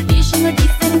enough retribution or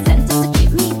decent incentives to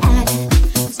keep me at it.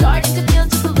 I'm starting to feel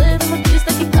just a little abused,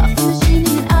 like a coffee machine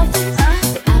in an office.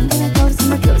 But I'm gonna go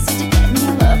somewhere closer to get me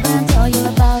a lover and tell you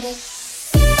about it.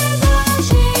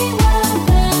 She was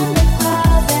in the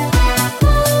closet,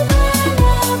 moving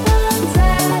up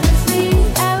unsatisfactory.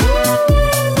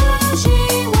 She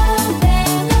was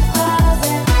in the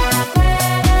closet,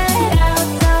 spread it out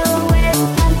so it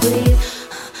can breathe.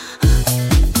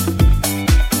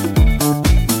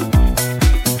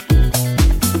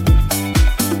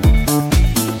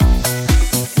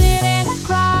 Sitting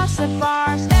across the bar,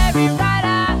 staring right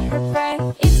at her face.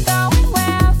 It's going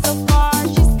well so far.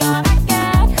 She's gonna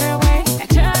get her way.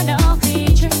 Eternal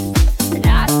creature, we're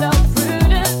not so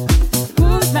prudent.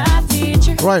 Who's my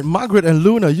teacher? Right, Margaret and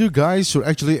Luna, you guys should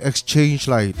actually exchange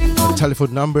like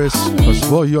telephone numbers because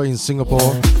both you're in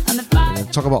Singapore On the fire,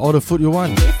 and talk about all the food you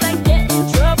want. it's like getting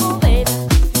in trouble later.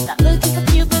 Not looking for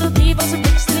cute little divas or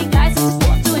rich city guys who just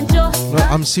want to enjoy. No,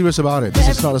 I'm serious about it. This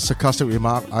is not a sarcastic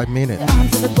remark. I mean it. On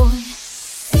to the boy.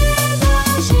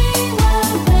 She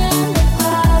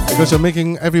because you're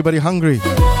making everybody hungry.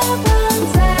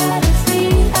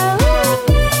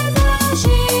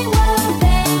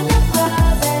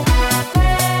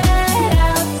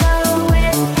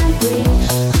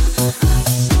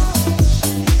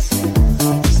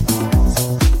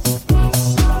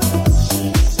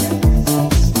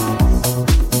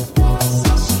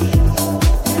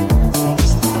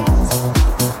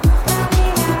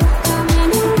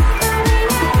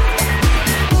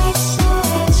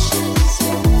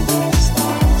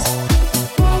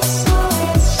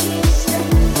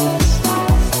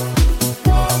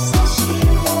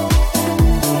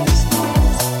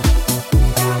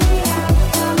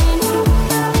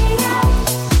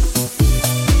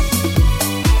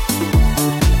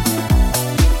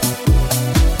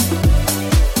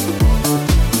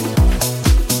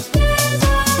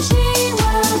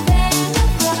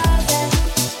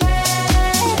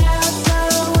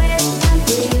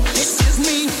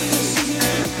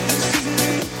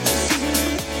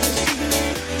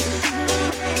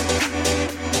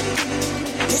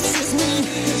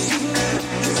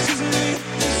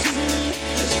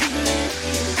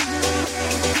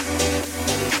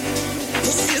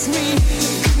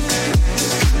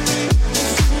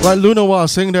 Right, Luna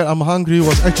was saying that I'm hungry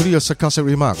was actually a sarcastic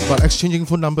remark, but exchanging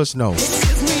phone numbers, no.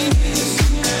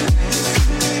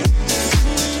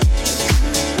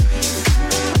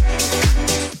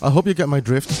 I hope you get my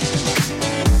drift.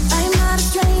 I'm not a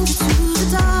stranger to the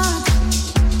dark.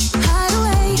 Hide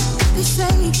away, they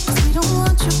say, 'cause we don't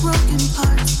want your broken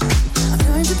parts. I've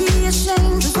learned to be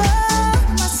ashamed of all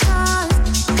my scars.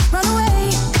 Run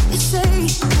away, they say,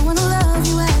 I wanna love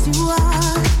you as you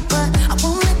are, but I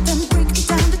won't let them break me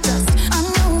down to dust. I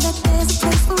know that there's a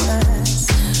place for us,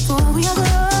 for we are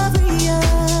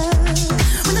glorious.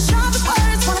 When the sharpest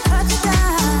words wanna cut me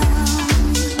down,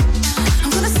 I'm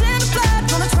gonna send the blood,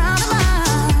 gonna drown them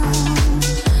out.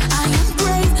 I am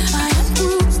brave, I am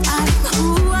bruised, I am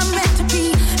who I'm meant to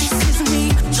be. This is me.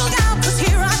 Look out, 'cause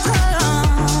here I come,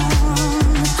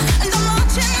 and I'm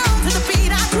marching on to the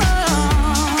beat I drum.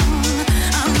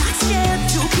 I'm not scared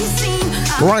to be seen.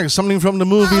 Right, something from the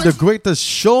movie The Greatest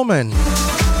Showman.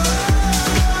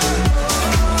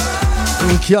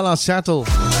 Kiala Settle.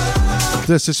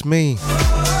 This is me.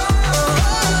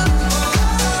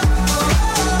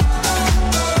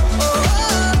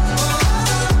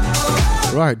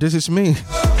 Right, this is me.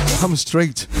 I'm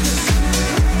straight.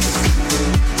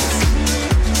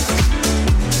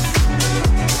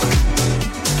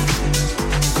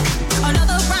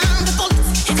 Another round of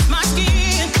bullets hits my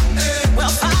skin. Well,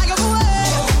 fire away,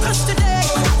 'cause today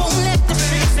I won't let the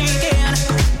shit sink in.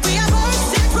 We are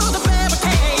bursting through the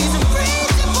barricades and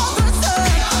reaching for the sun.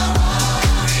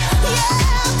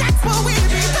 Yeah, that's what we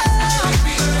become.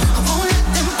 I won't let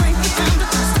them break me down to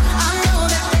dust. I know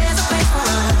that there's a place for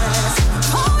us.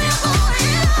 Oh yeah, oh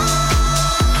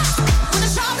yeah.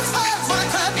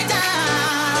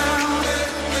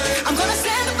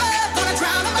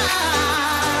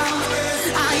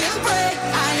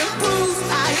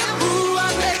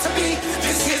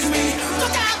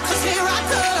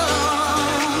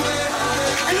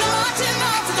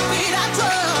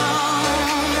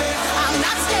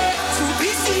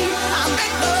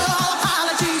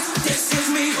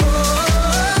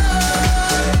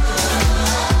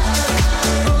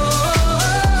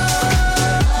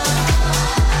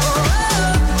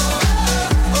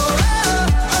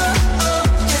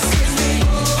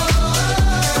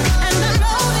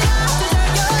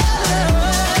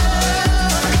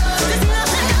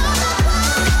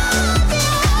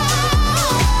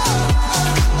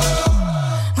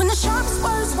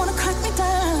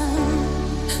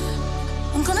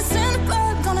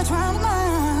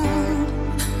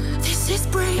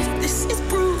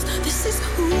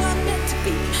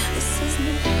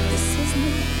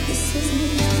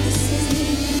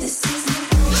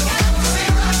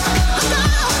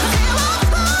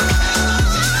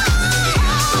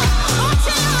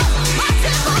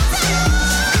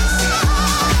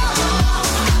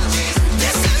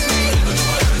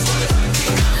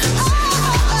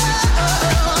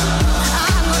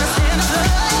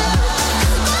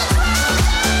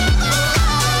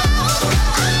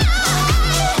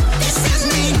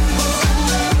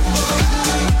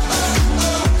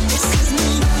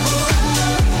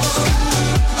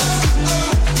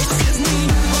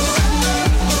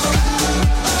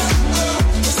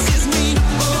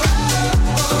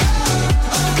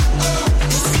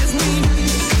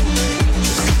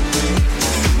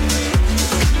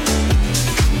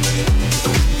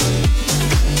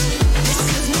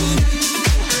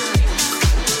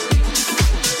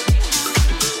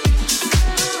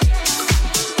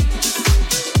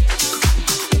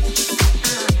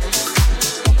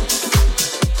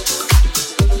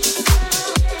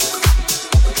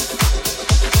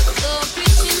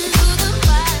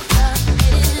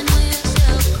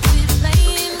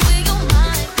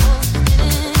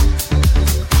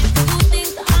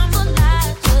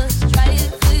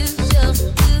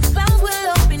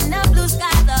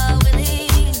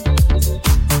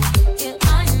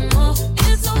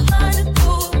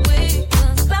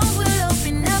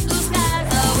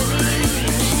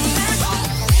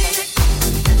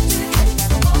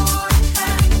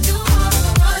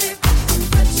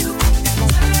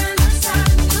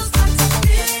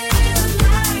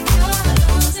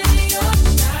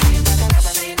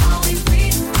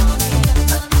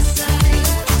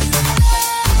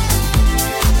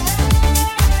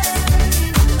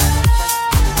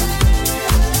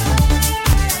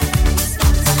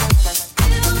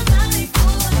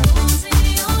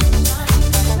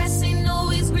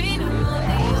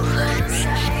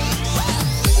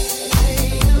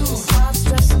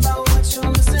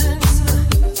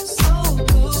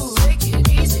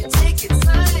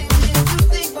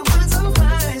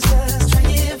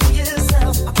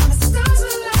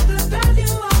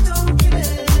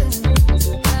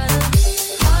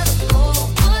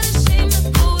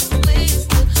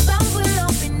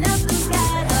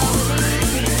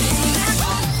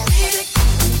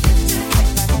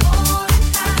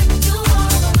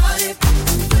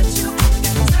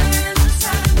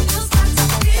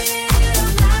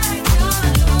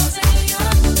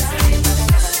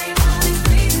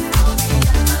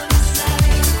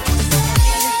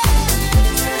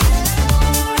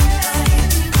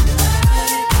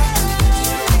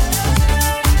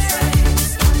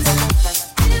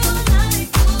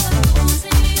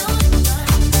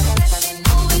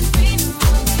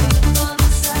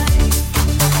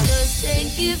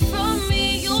 it from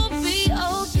me, you'll be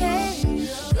okay.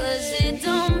 'Cause it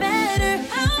don't matter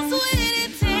how sweet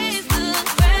it tastes. The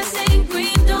grass ain't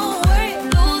green, don't worry.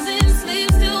 Losing sleep,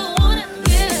 still wanna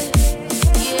get it.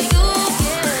 Yeah, you'll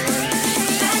get it.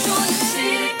 That's what you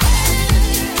see.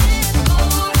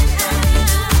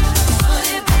 Put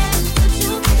it back, but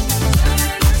you can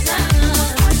turn the time.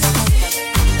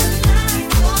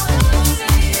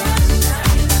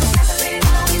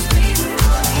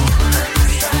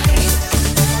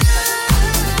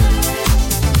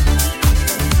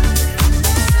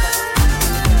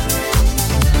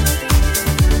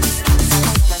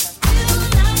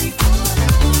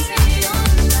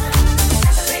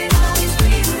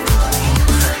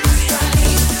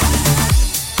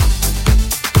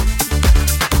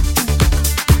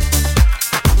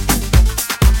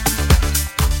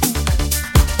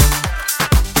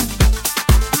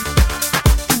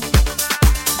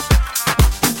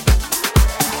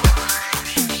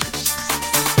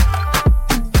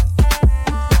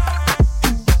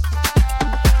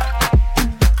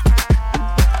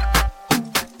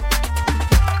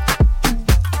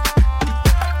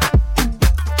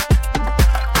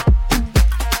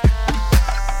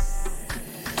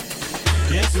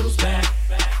 Guess who's back?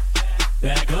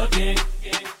 Back again.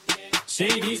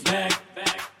 Shady's back.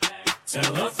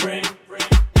 Tell a friend.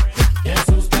 Guess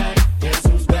who's back? Guess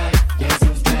who's back? Guess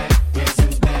who's back? Guess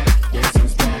who's back? Guess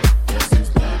who's back? Guess who's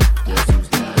back? Guess who's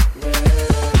back?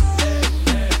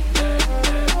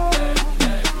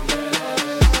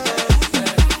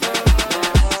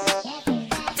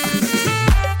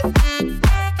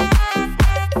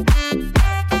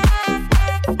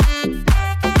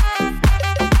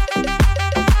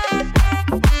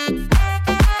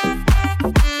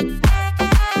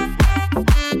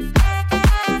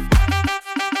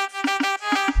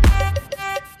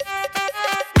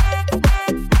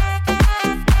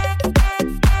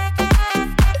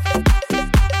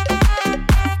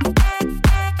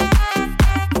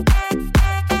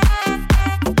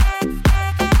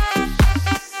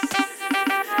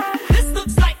 This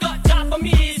looks like a job for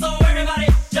me, so everybody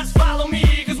just follow me,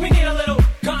 'cause we need a little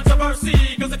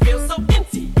controversy, 'cause it feels so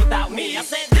empty without me. I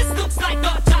said this looks like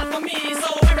a job for me, so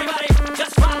everybody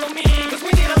just follow me, 'cause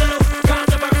we need a little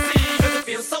controversy, 'cause it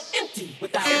feels so empty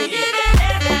without me.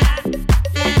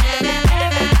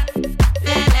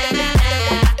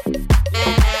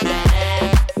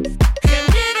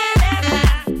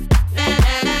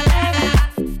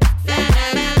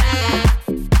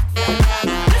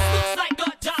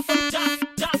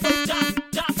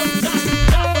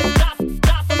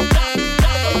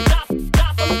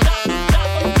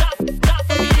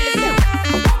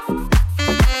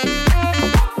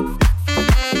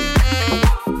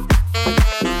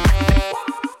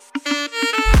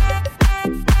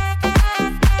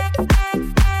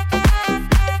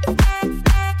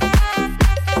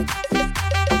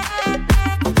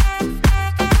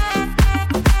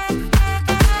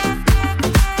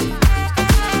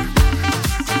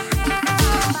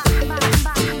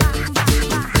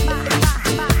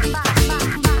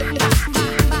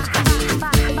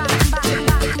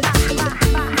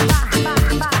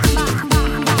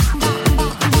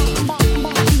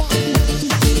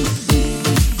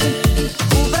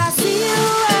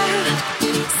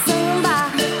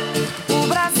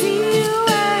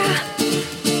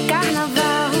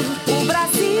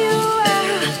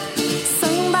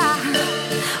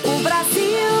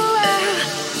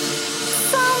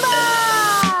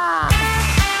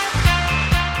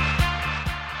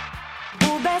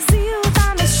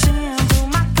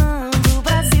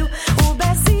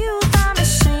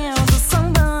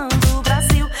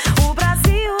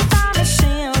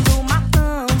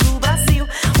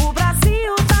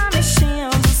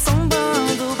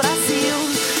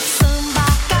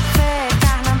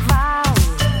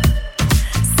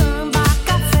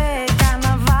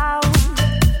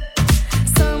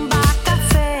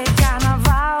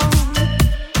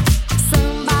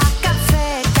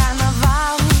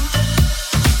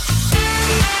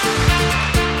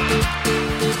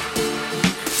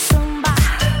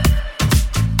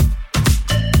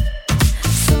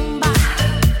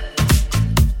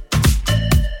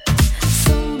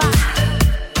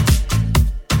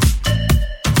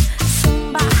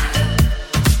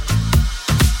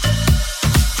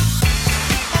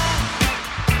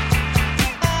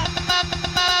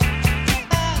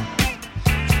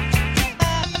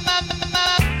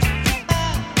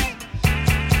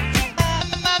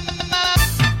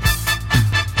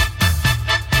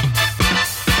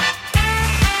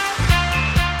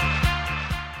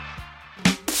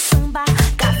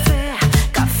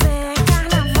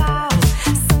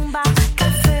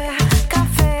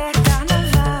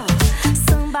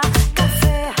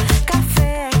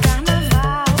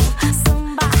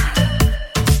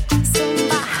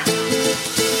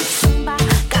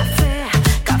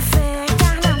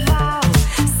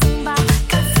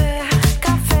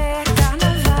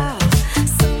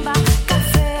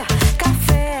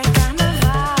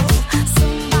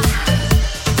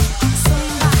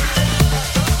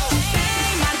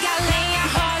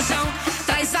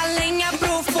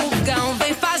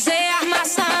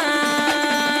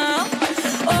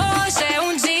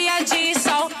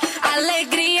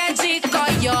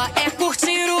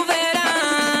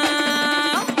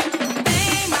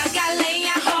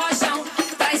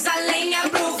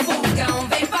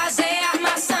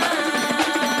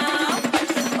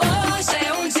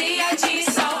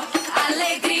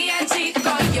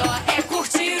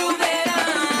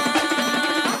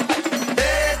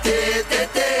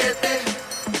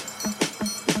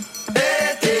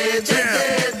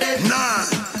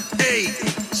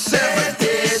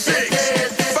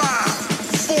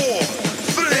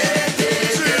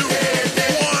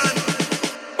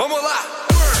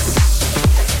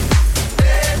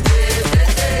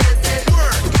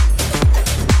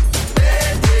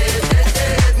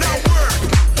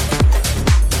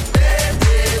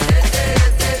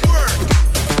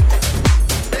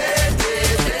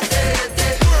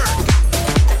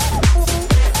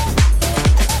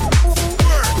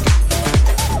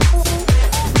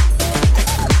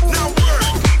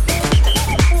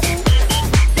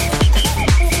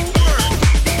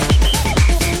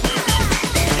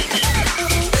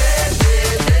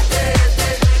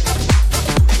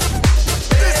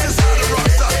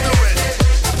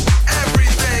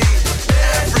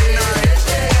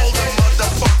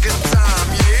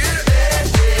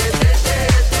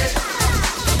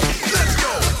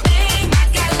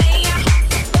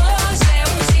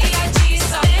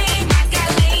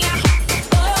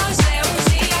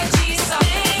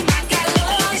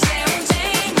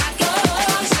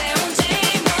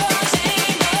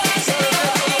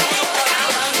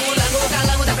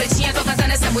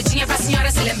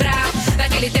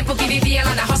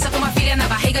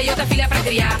 barriga e outra filha pra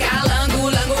criar. Calango,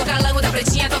 lango, calango da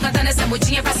pretinha. Tô cantando essa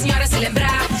mudinha pra senhora se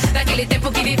lembrar daquele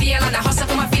tempo que vivia lá na roça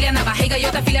com uma filha na barriga e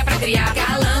outra filha pra criar.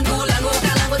 Calango, lango,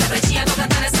 calango da pretinha. Tô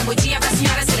cantando essa mudinha pra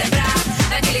senhora se lembrar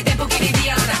daquele tempo que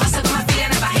vivia lá na roça com uma filha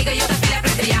na barriga e outra filha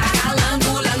pra criar.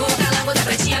 Calango, lango, calango da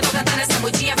pretinha. Tô cantando essa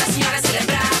mudinha pra senhora se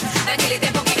lembrar daquele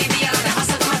tempo que vivia lá na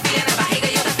roça com uma filha na barriga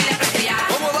e outra filha pra criar.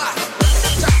 Vamos lá.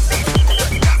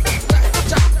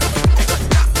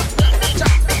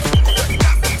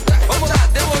 Vamos lá,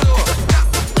 demorou.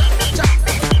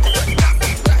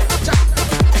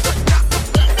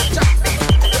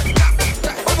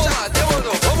 Vamos lá,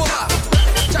 demorou. Vamos lá. Vamos lá,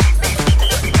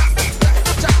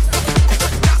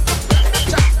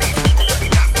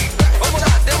 demorou. Vamos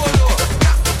lá, demorou. Vamos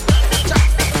lá.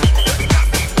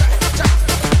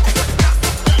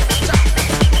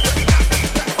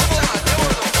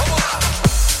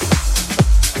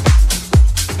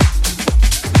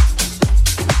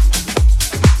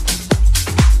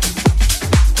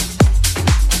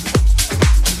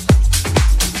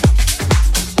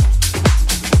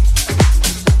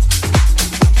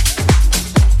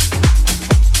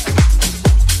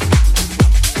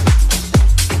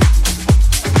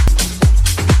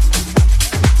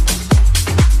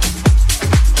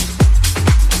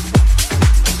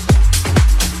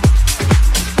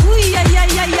 Ui, ai,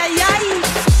 ai, ai, ai, ai.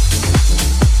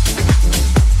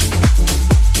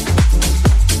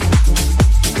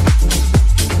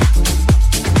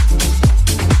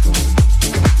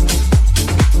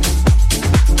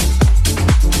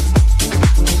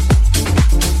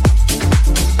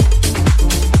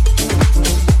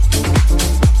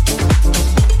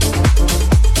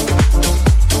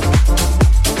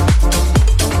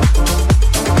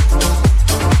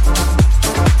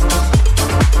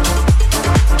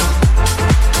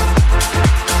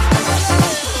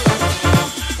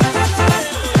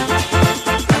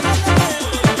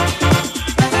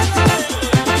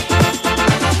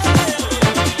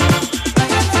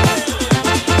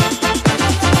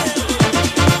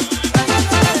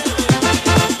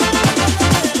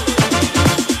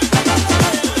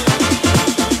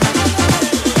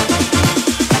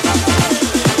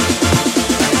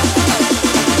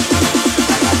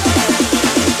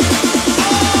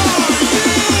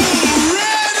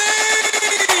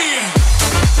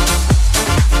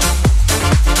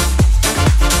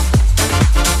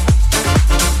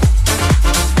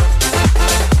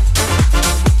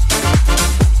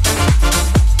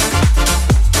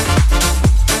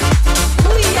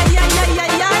 Ui, ai, ai, ai,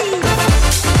 ai, ai.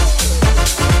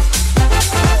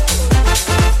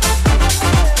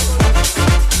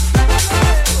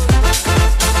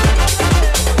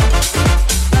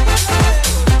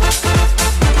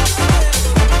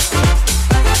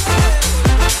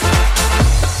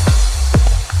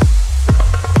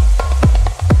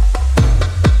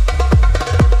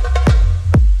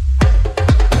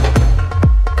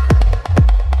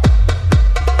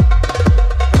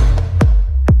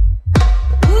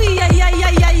 Ui, ai, ai,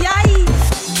 ai, ai, ai.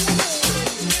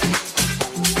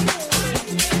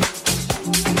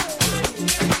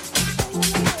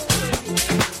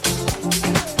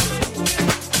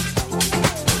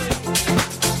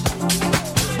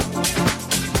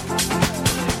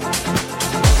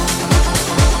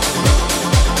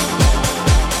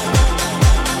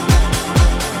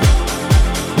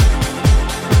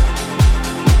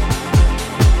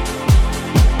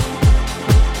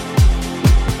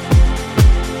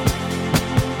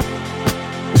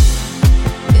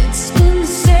 It's been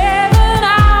 7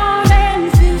 hours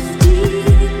and 50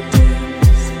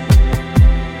 days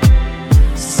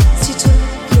since you took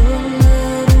your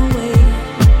love away.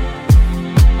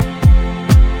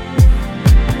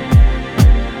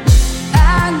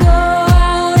 I go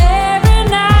out every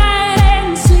night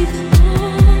and sleep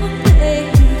all day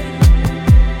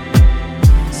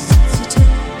since you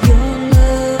took your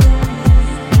love away.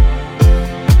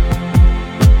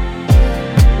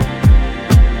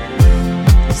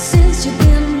 Since you've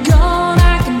been gone, I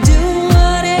can do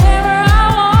whatever I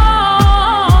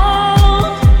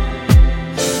want.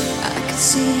 I can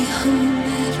see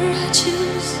whomever I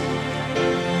choose.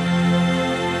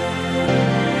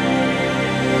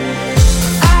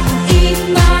 I can eat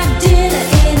my dinner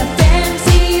in a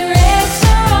fancy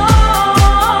restaurant,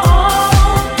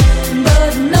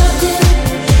 but nothing,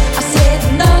 I said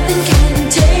nothing can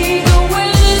take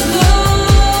away these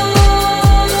blues.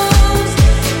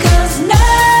 'Cause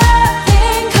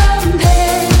nothing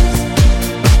compares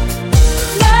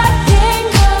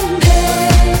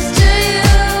to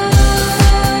you.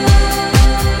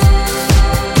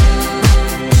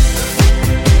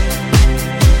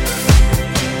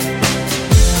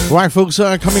 Right, folks,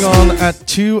 coming on at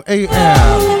 2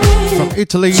 a.m. From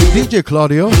Italy, DJ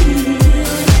Claudio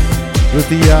with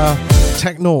the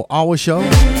Techno Hour Show.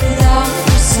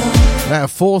 At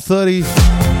 4:30,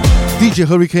 DJ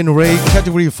Hurricane Ray,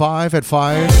 Category 5 at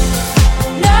 5.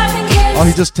 Oh,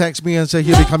 he just texted me and said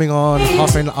he'll be coming on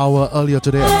half an hour earlier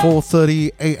today at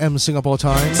 4:30 a.m. Singapore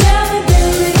time.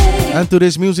 And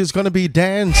today's music is going to be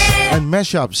dance and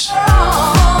mashups.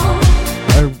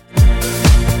 And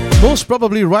most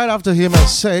probably right after him at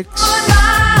 6,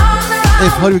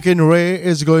 if Hurricane Ray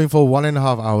is going for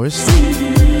 1.5 hours.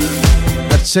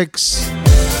 At 6,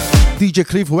 DJ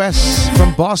Cliff West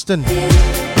from Boston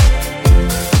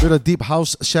with a deep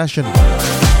house session.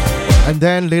 And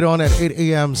then later on at 8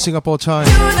 a.m. Singapore time,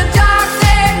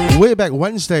 way back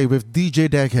Wednesday with DJ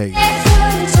Decade.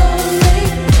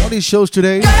 All these shows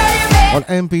today on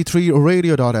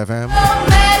mp3radio.fm.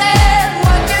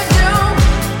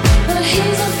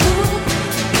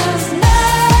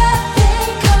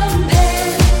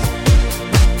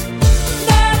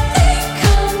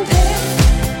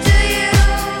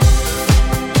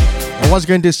 Once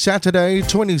again, this Saturday,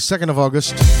 22nd of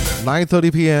August,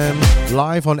 9:30 p.m.,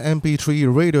 live on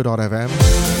mp3radio.fm.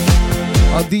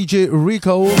 DJ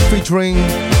Rico featuring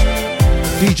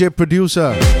DJ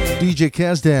producer, DJ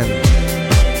Kasdan,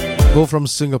 both from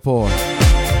Singapore,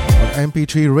 on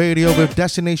MP3 Radio with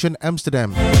Destination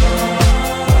Amsterdam.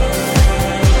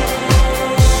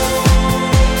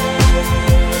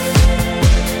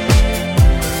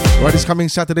 Right, this coming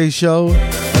Saturday's show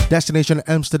at Destination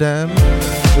Amsterdam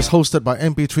is hosted by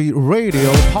MP3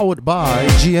 Radio, powered by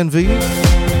GNV.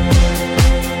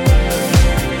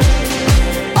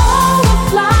 All the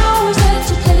flowers that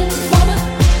you planted, mama,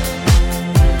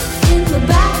 in the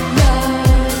backyard,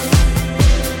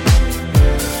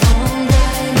 all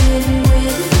right in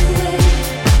with me.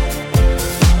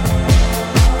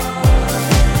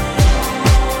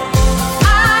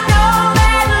 I know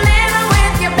that living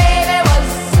with your baby was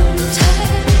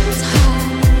sometimes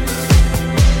hard,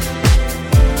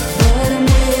 but I'm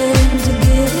willing to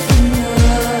give it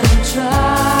another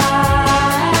try.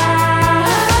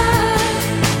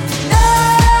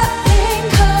 Nothing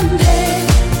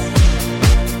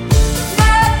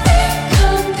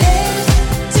compares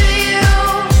to you.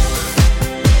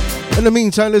 In the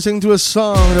meantime, listening to a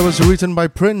song that was written by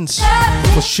Prince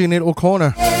for Sinead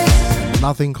O'Connor.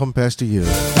 Nothing compares to you.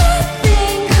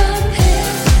 Nothing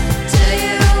compares to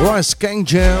you. Right, Skank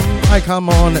Jam. I come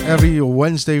on every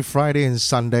Wednesday, Friday, and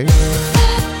Sunday. Nothing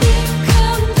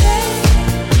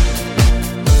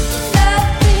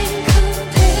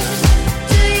compares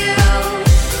to you.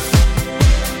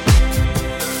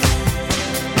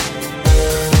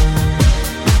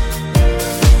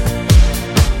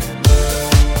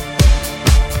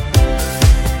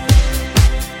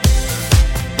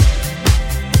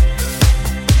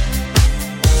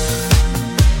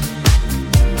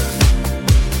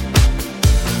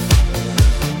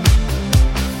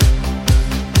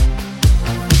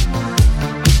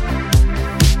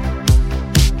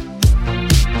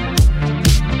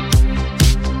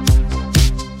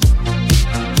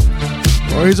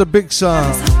 Well, here's a big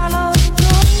song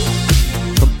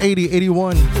from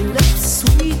 80-81.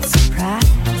 Sweet surprise.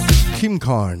 Kim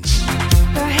Carnes.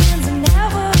 Her hands are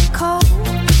never cold.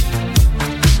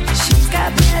 She's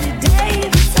got Betty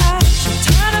Davis eyes. She'll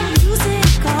turn her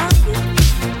music on you.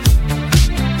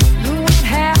 You won't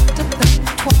have to think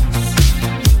twice.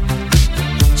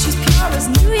 She's pure as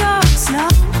New York snow.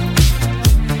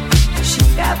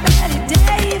 She's got Betty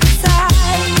Davis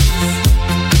eyes.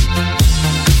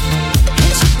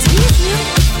 And she'll tease you.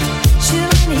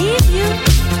 She'll leave you.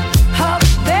 Her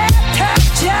better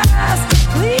just to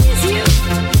please you.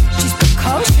 She's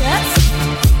precocious,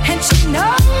 and she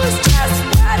knows just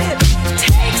what it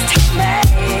takes to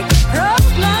make a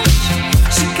problem.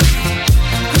 She got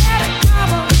Greta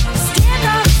Garbo, stand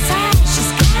on her side.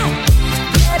 She's got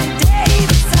Betty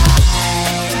Davis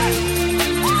eyes.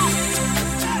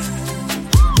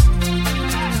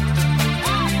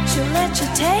 She'll let you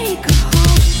take her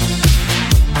home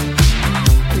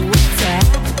with her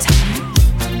appetite.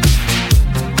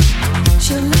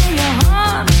 She'll lay you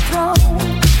on the throne.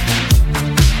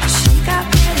 She got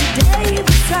Betty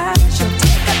Davis eyes. She'll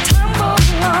take a tumble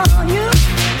on you,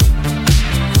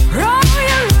 roll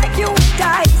you like you were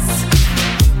dice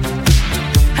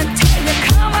until you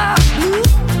come out blue.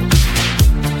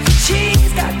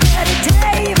 She's got Betty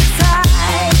Davis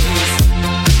eyes.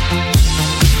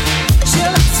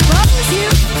 She'll expose you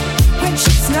when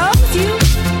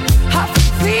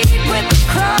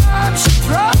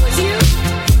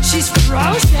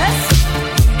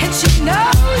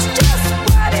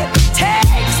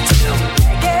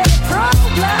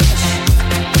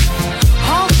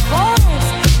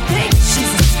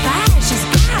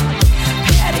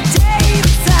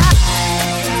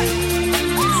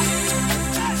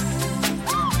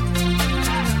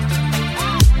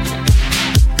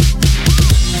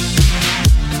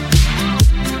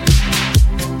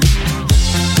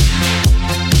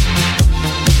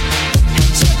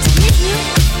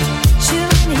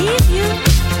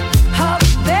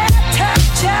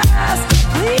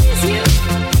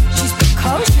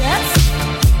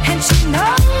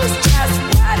knows just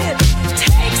what it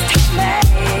takes to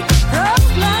make her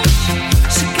blush.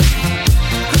 She got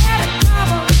Greta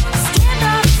Garbo, stand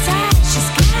on the side. She's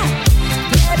got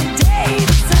Betty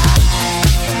Davis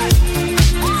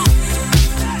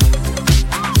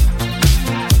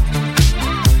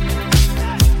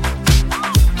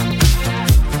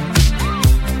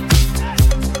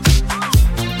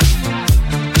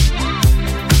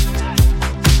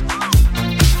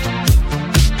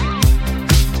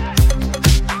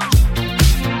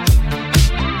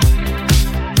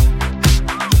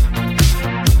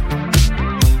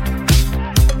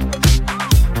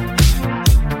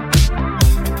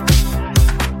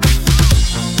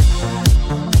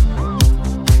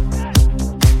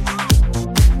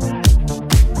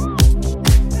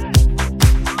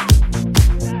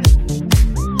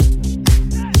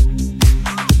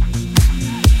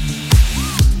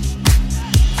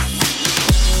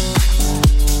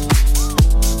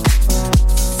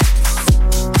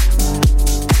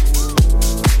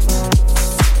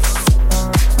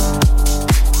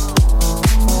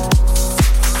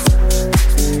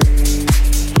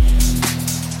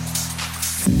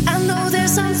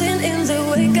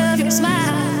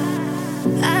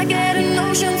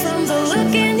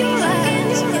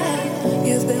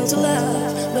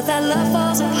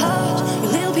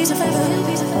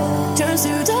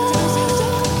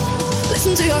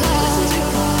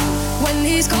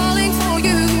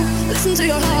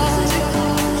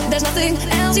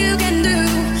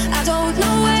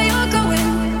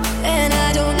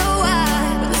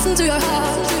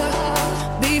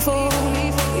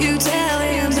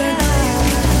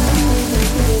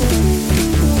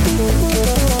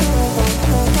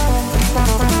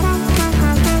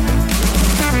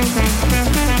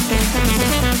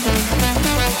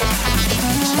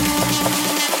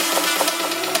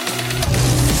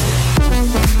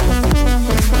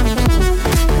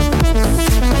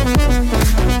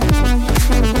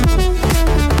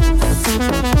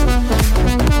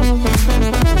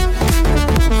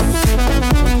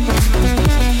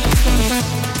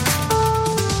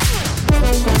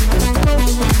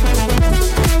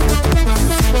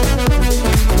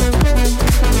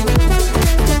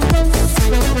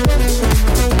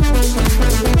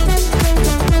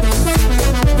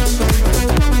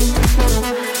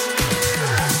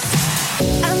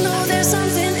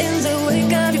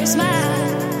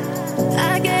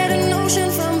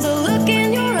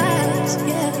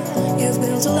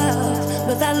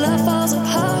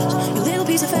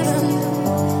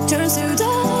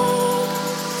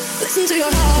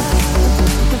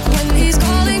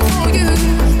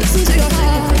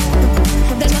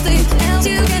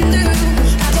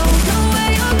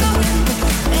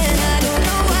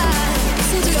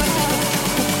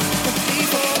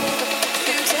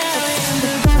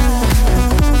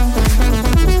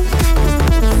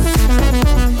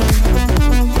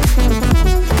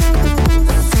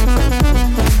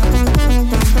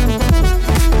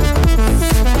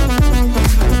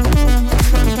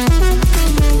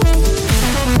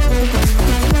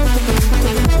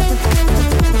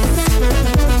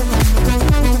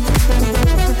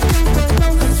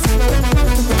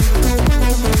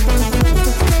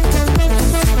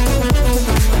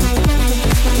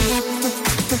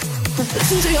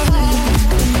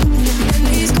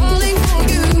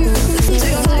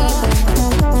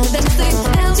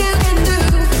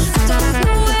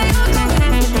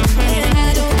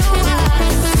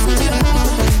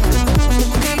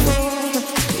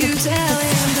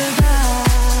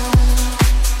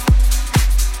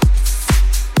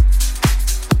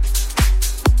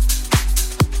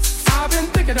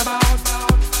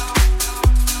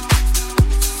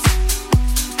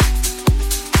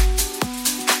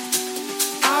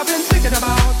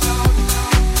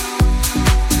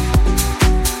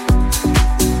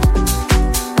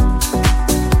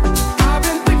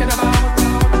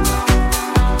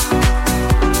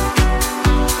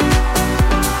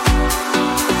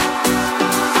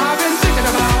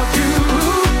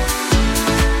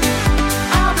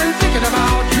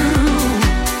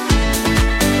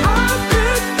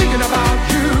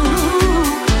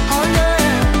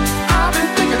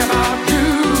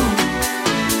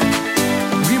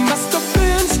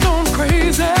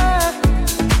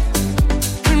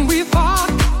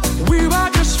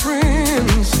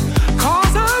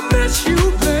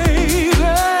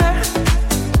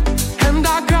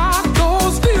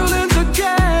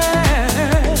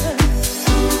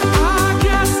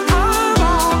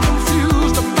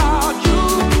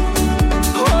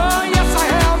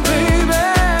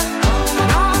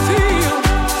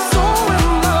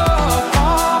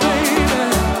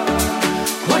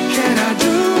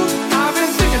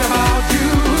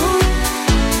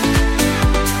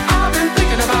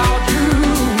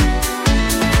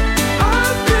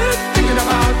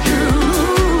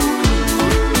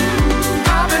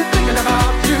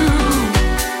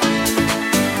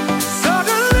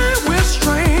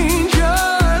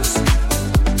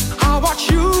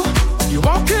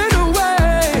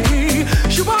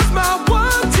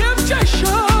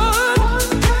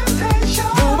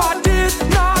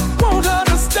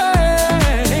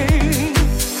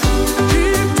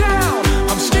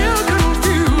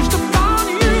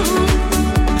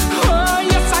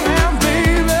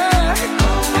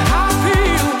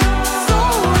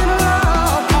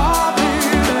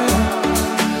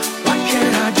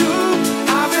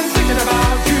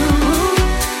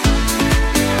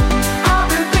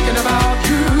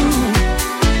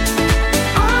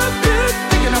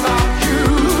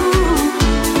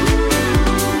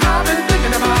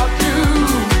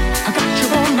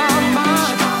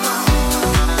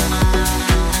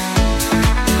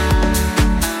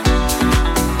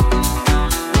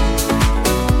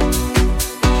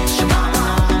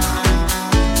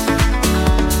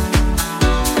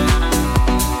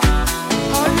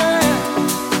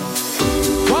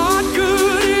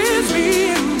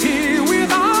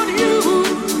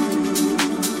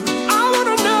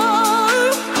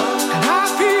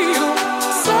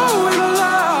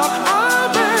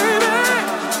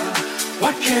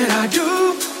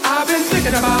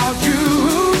about you.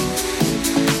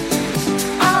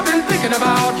 I've been thinking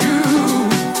about you.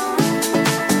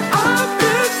 I've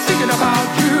been thinking about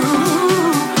you.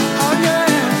 Oh yeah,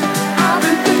 I've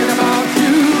been thinking about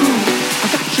you. I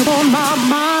got you on my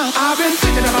mind. I've been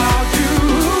thinking about you.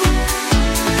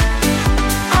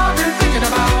 I've been thinking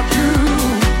about you.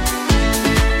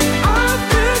 I've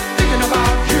been thinking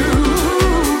about you.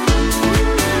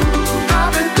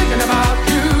 I've been thinking about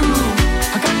you.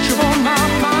 I got you on my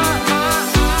mind.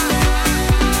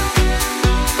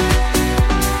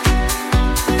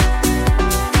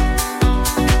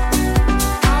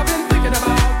 I've been thinking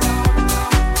about.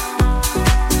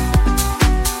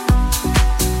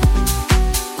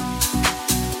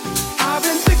 I've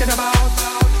been thinking about.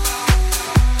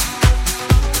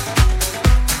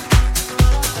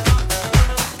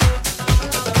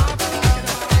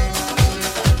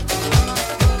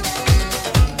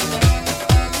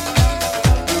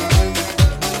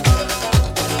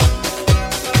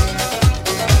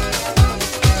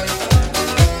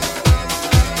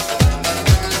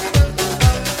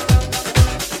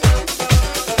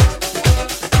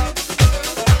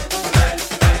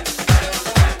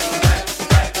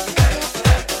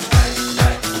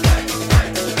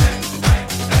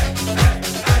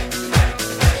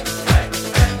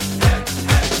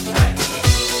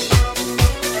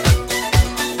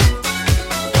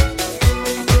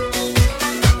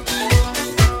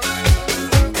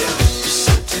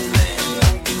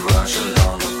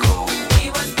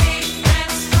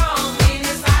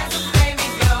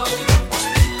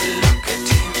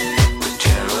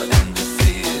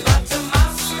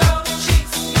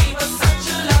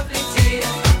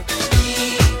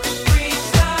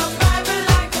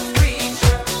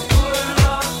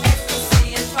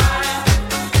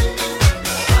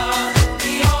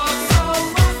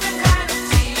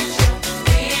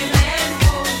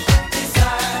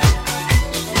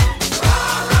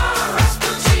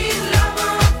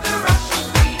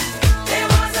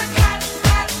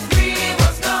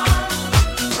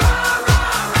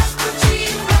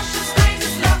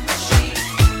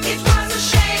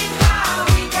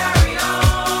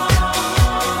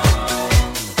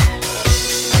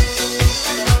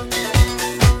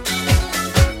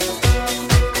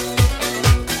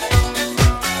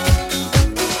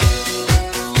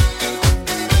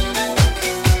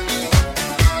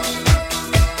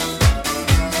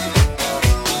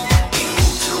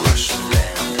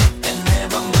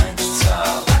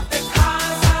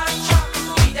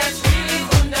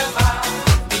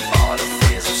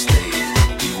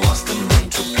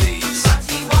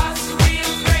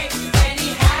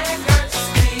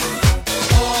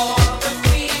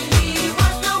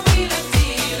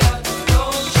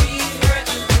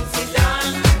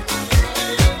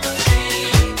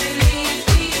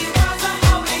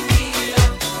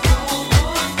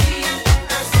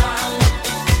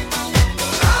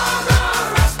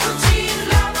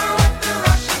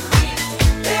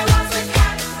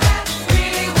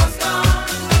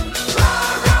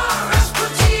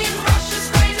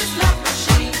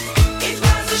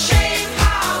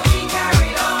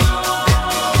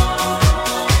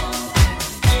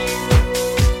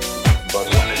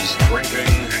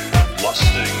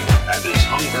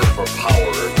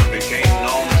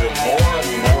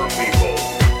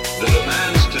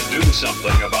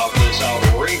 Something about this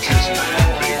outrageous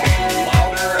man became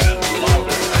louder and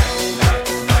louder.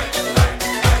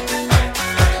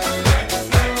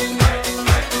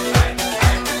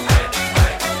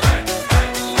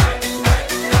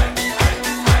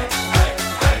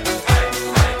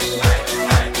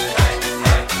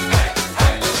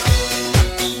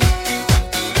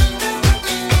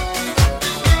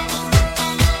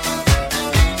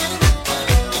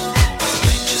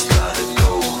 Just let it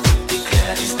go,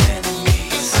 declare his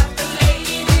enemies.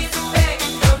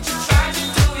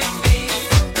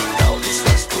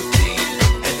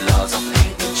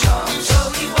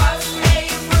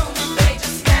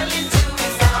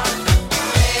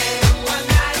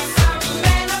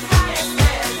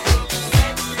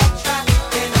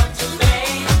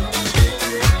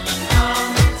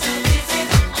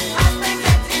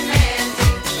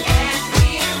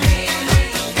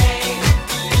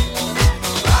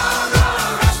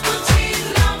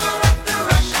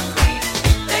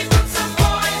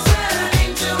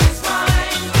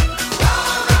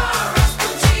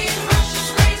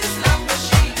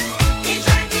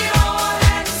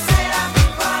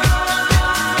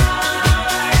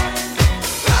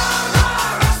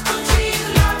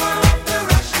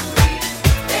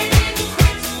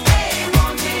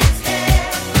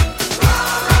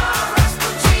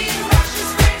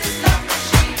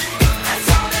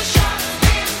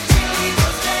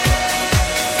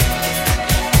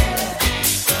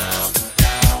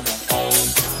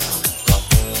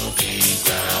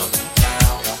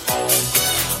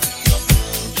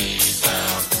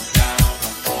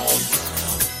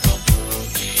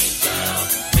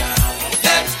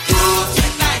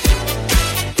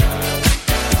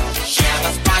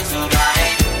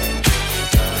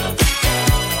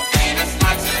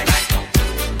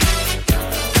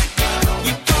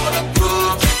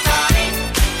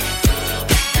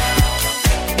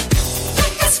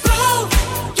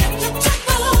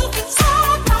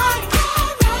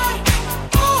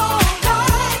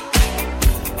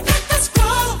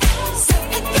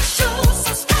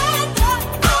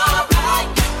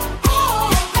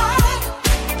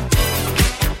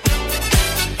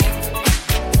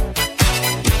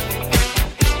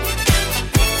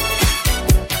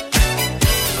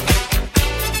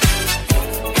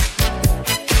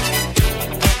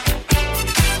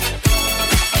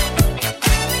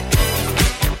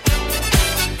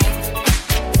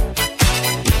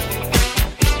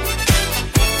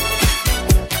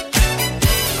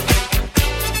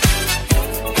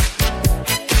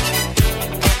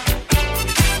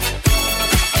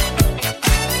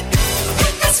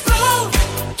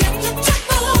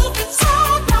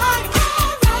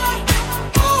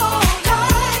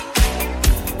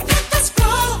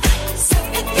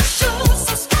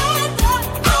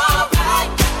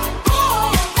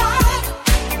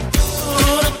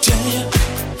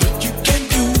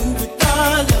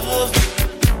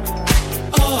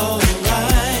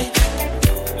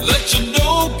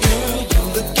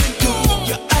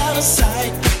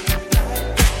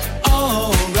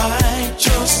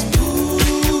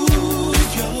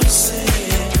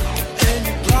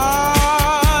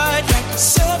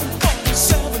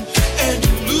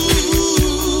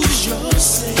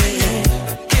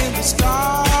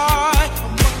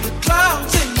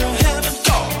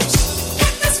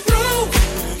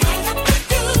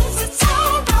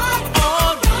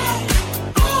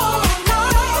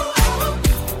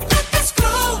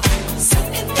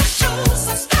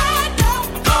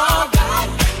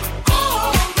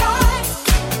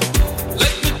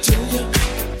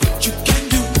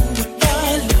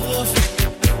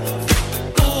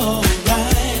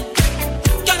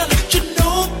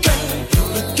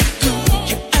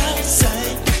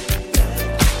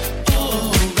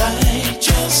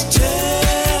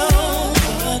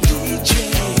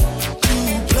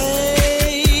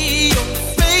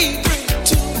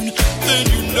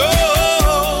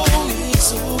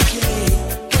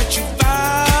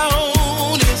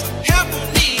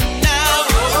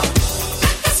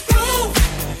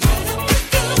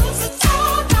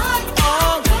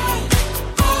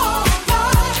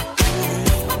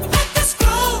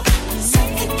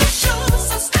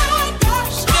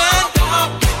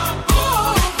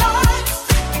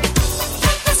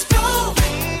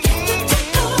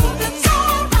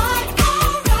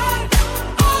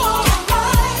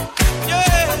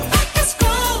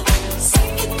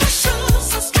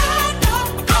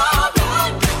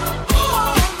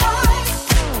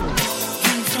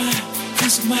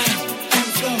 Dance with mine on the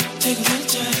floor, take a little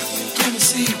time. Come and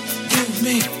see, get with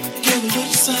me, give a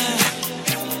little sign.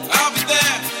 I'll be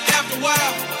there after a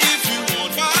while if you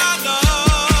want my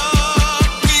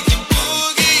love. We can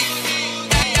boogie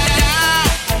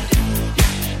down,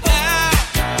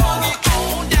 boogie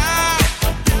on down,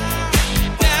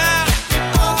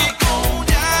 boogie on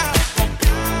down,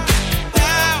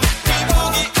 we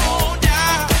boogie on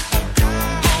down,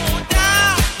 on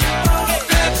down.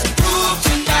 Let's move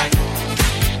tonight.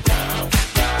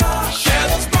 Share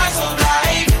the spice of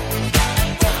life.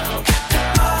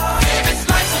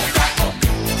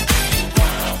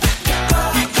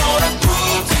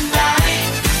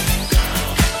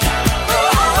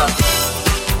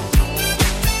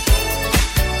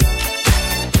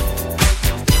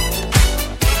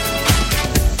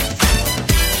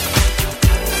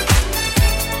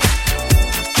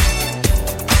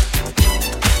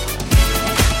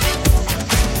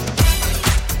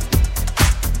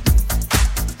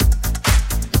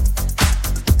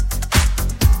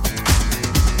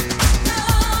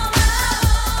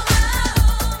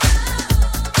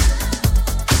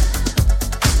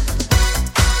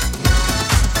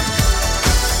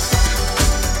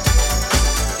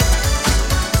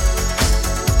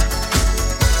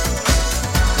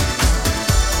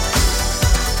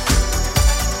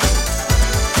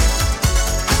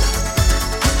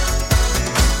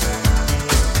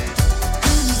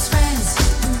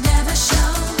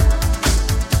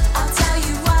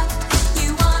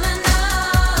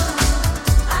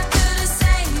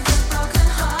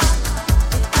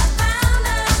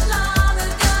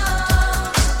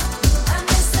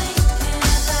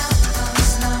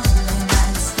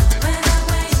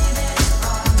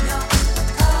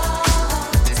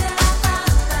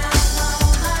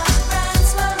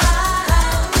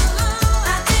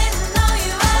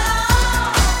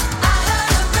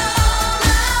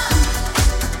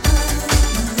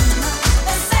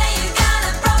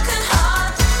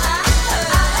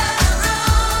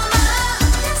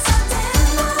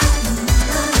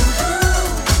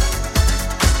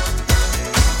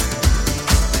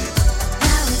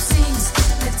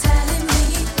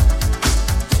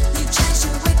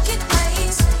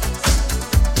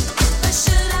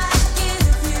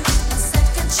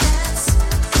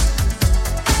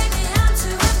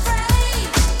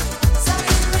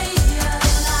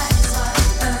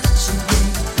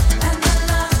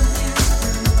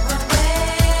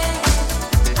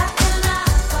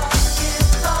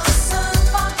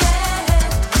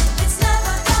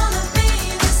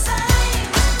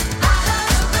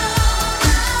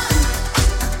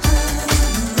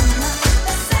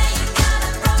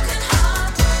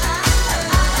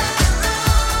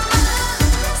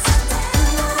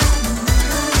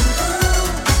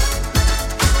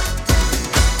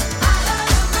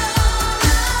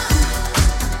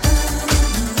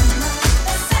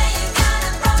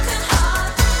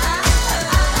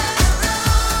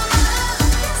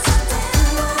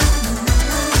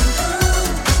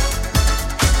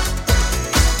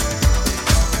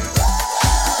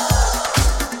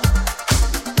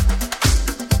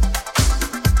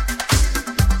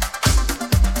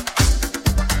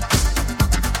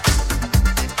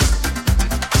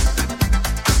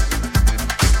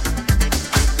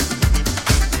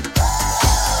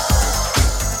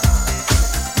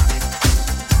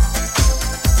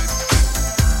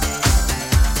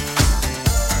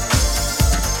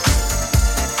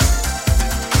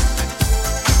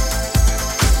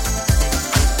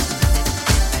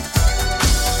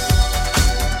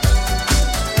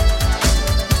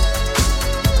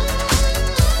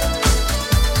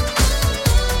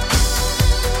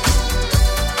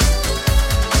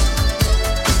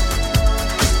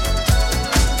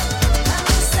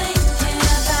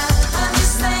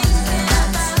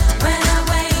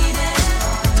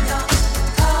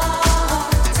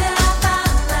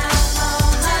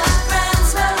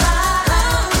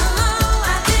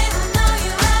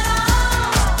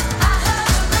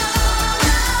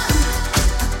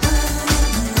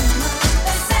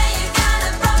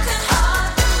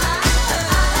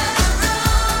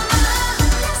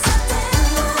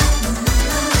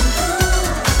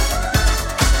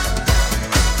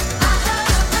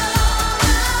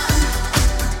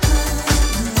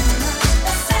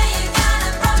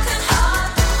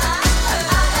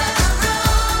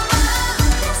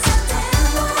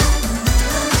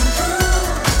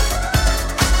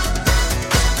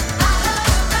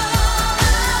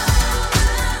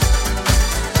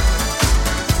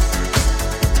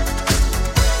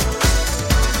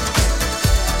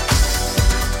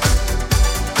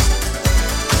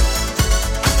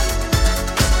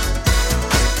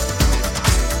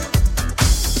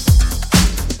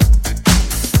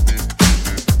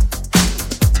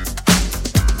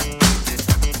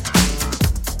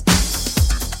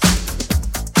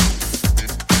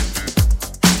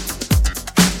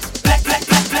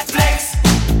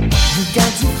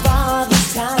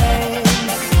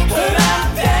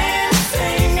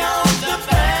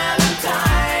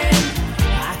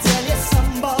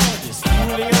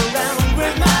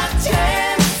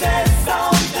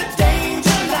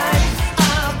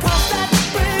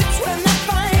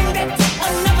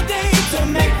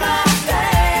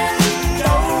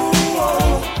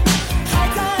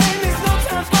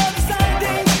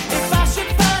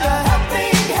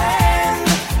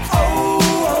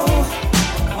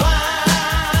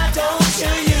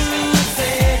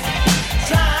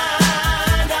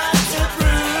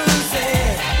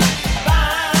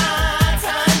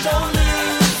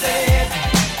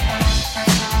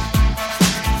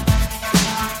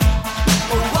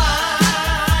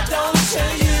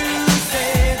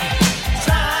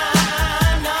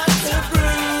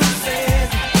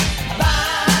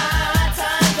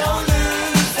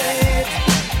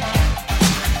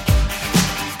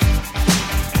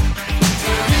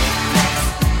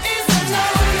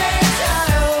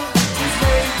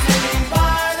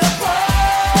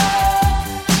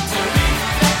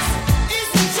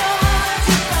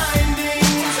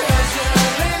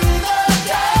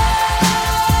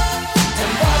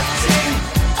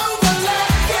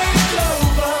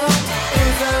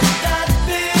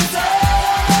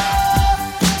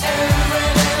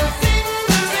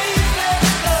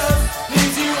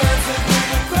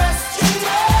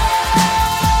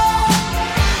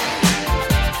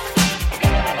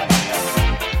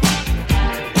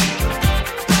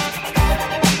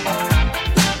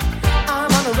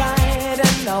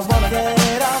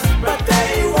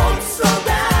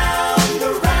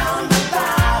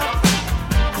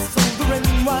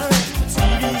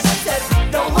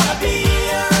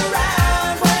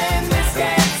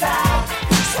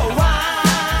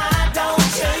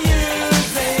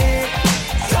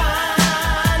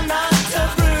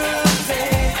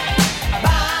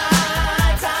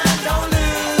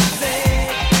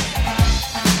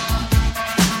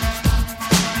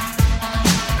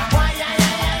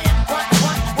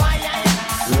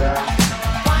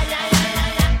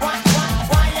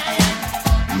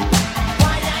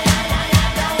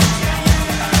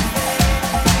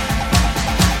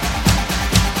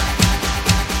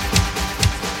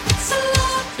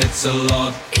 It's a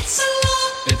lot. It's a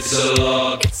lot. It's a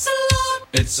lot. It's a lot.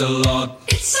 It's a lot.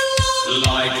 It's a lot.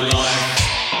 Like life.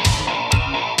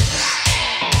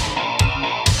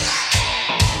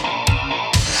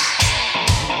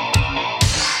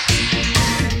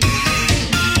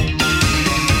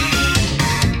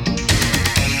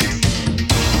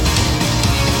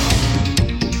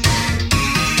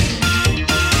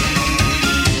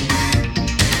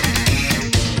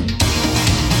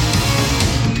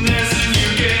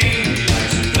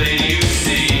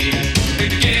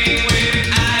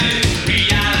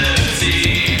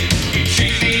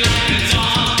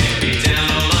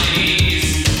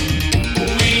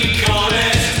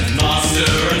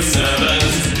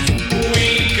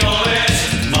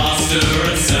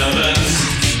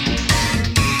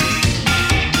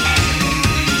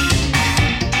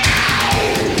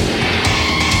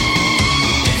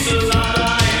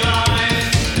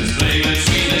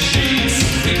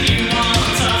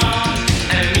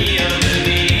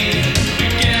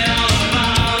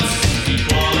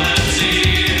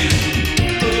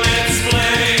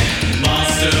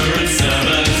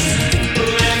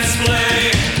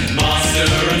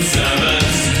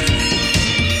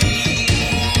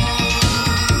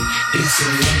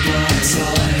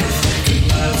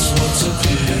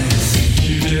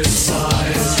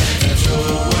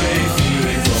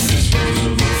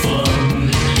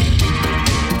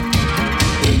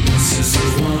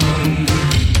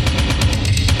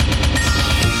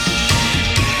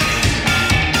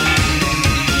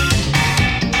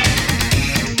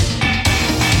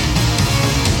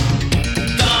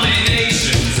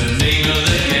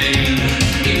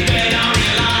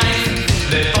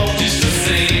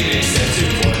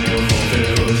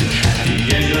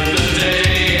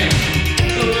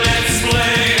 Let's play.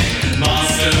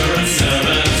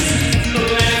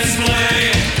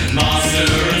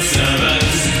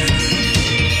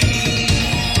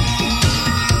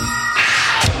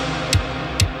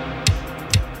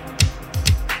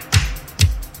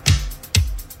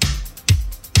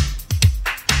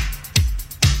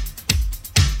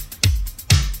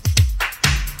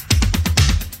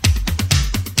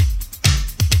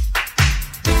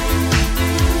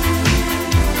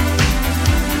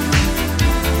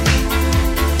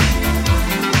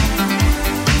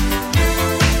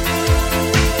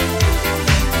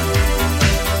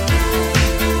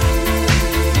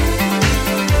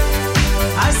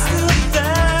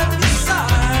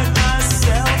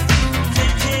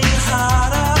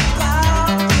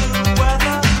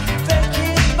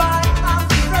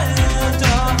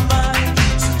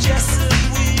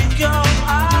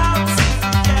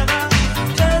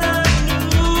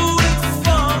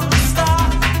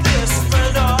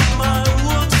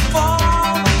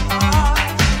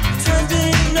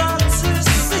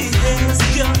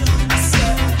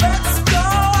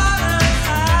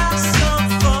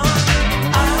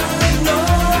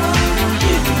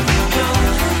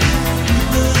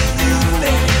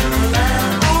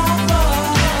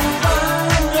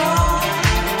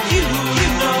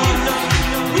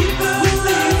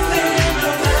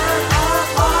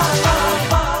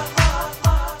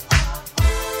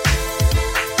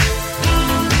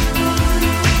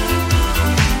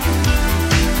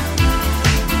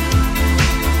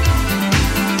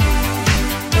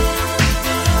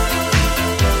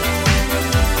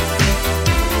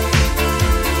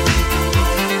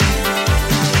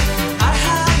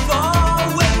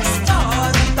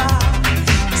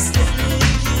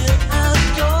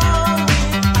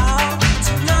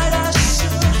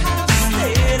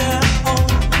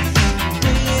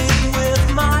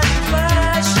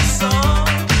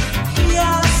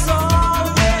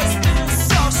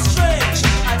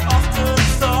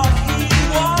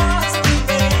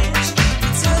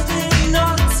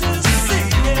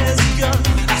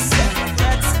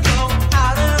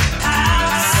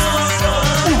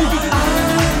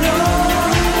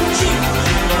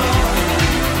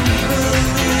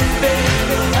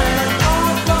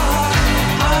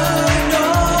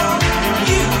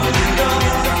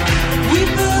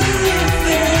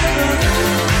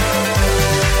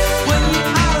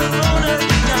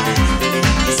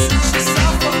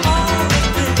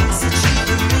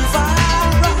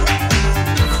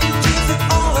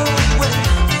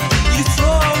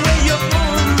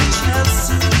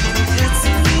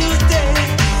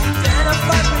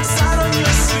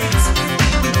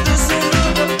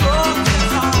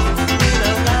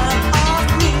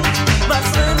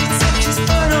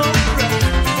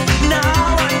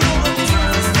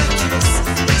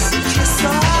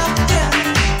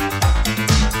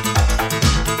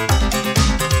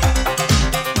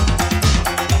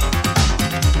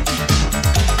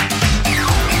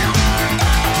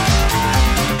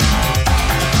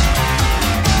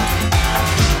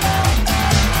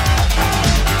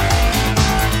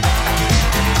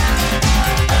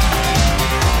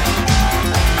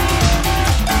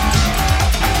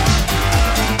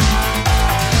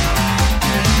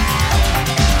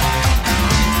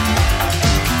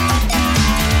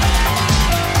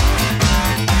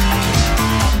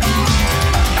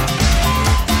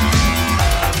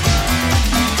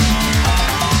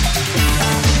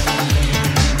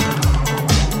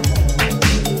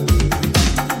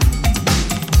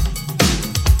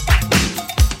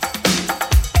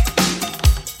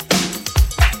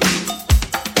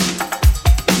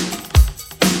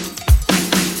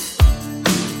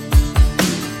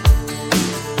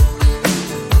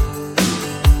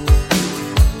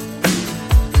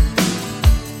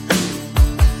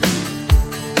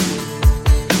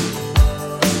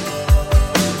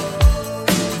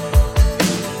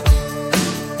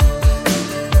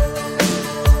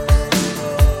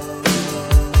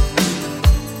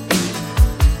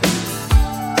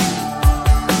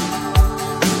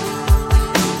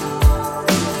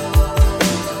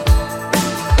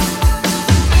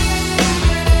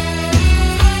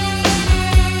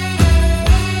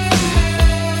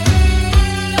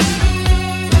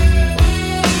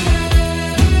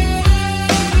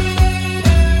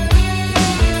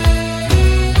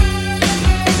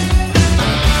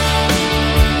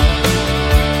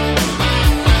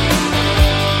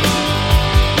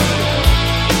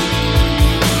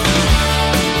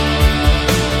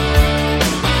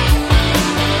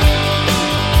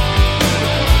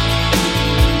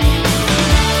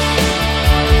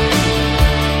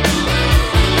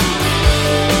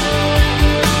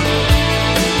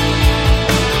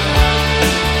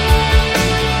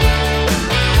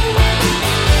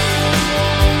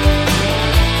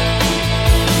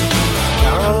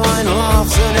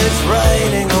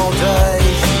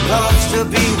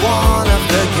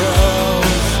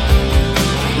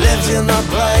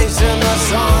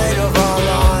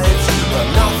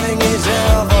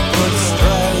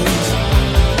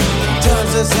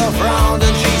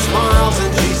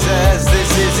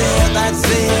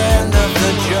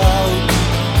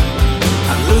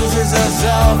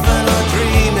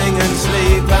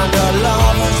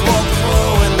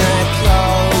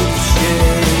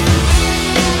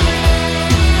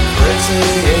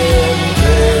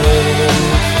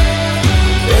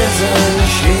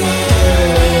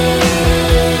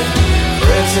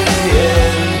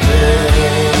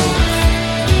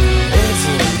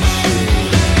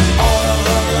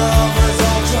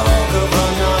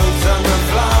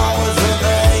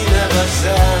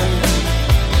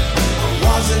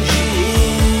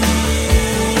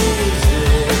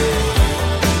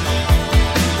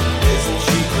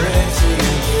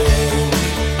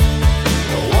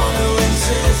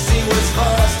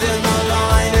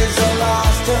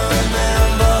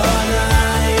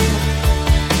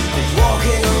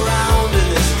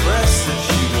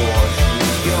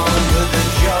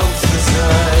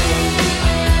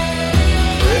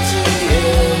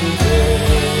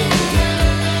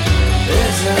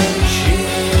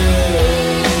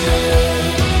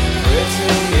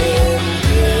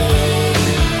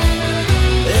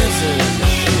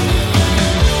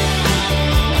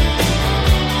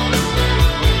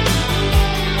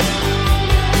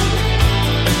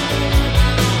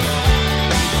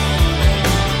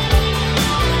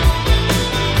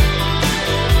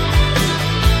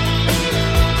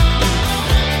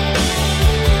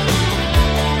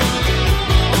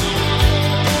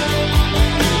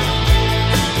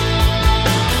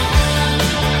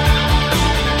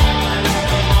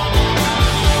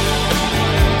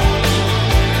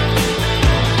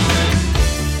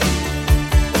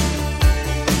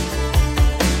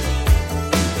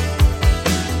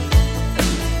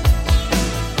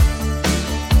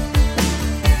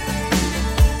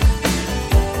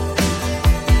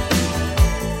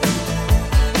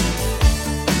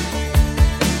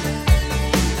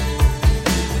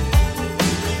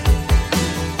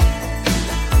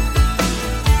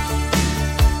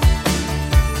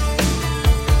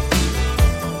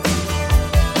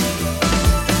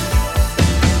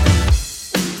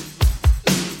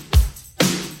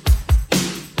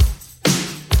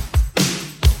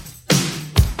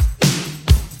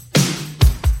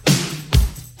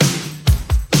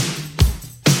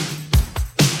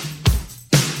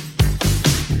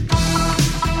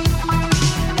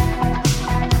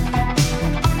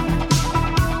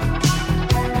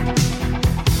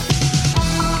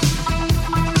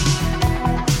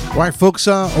 Right, folks,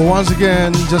 once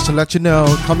again, just to let you know,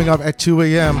 coming up at 2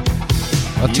 a.m.,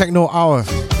 a techno hour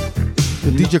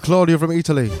with DJ Claudio from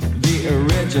Italy. The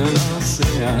original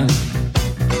sin.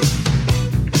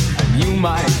 And you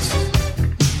might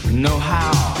know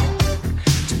how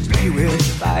to play with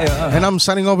fire. And I'm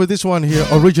signing off with this one here,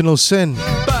 Original Sin.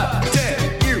 But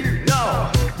did you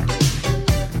know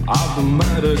of the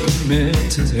murder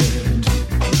committed in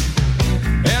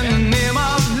the name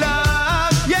of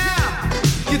love? Yeah,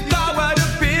 you thought what a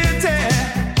pity.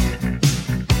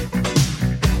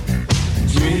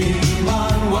 Dream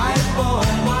on, white boy,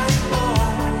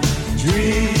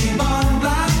 dream on,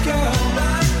 black girl,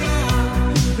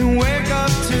 and wake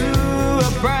up to a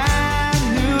brand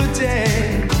new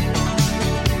day.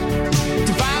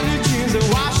 To find your dreams are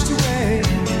washed away.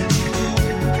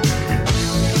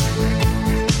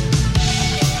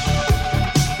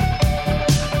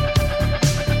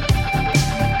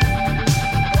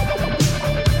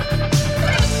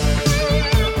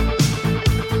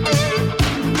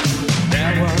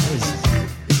 There was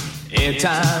a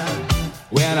time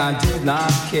when I did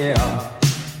not care,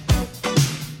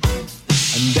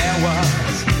 and there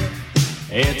was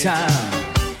a time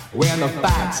when the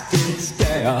facts did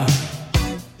stare.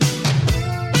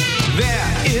 There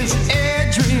is a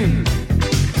dream,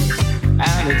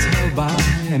 and it's held by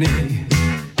many.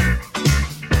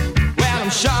 Well, I'm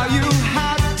sure you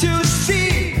have to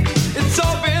see its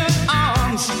open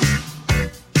arms.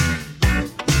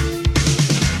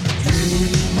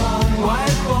 Dream on,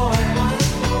 white boy,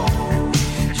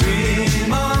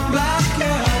 dream on, black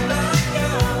girl,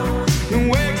 and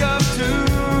wake up to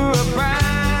a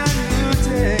brand new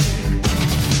day.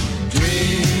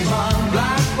 Dream on,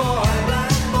 black boy,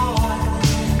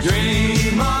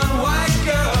 dream on, white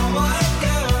girl,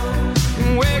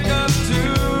 and wake up to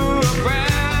a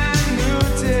brand new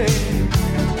day.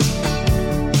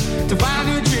 To find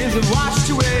your dreams have washed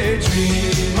away.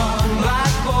 Dream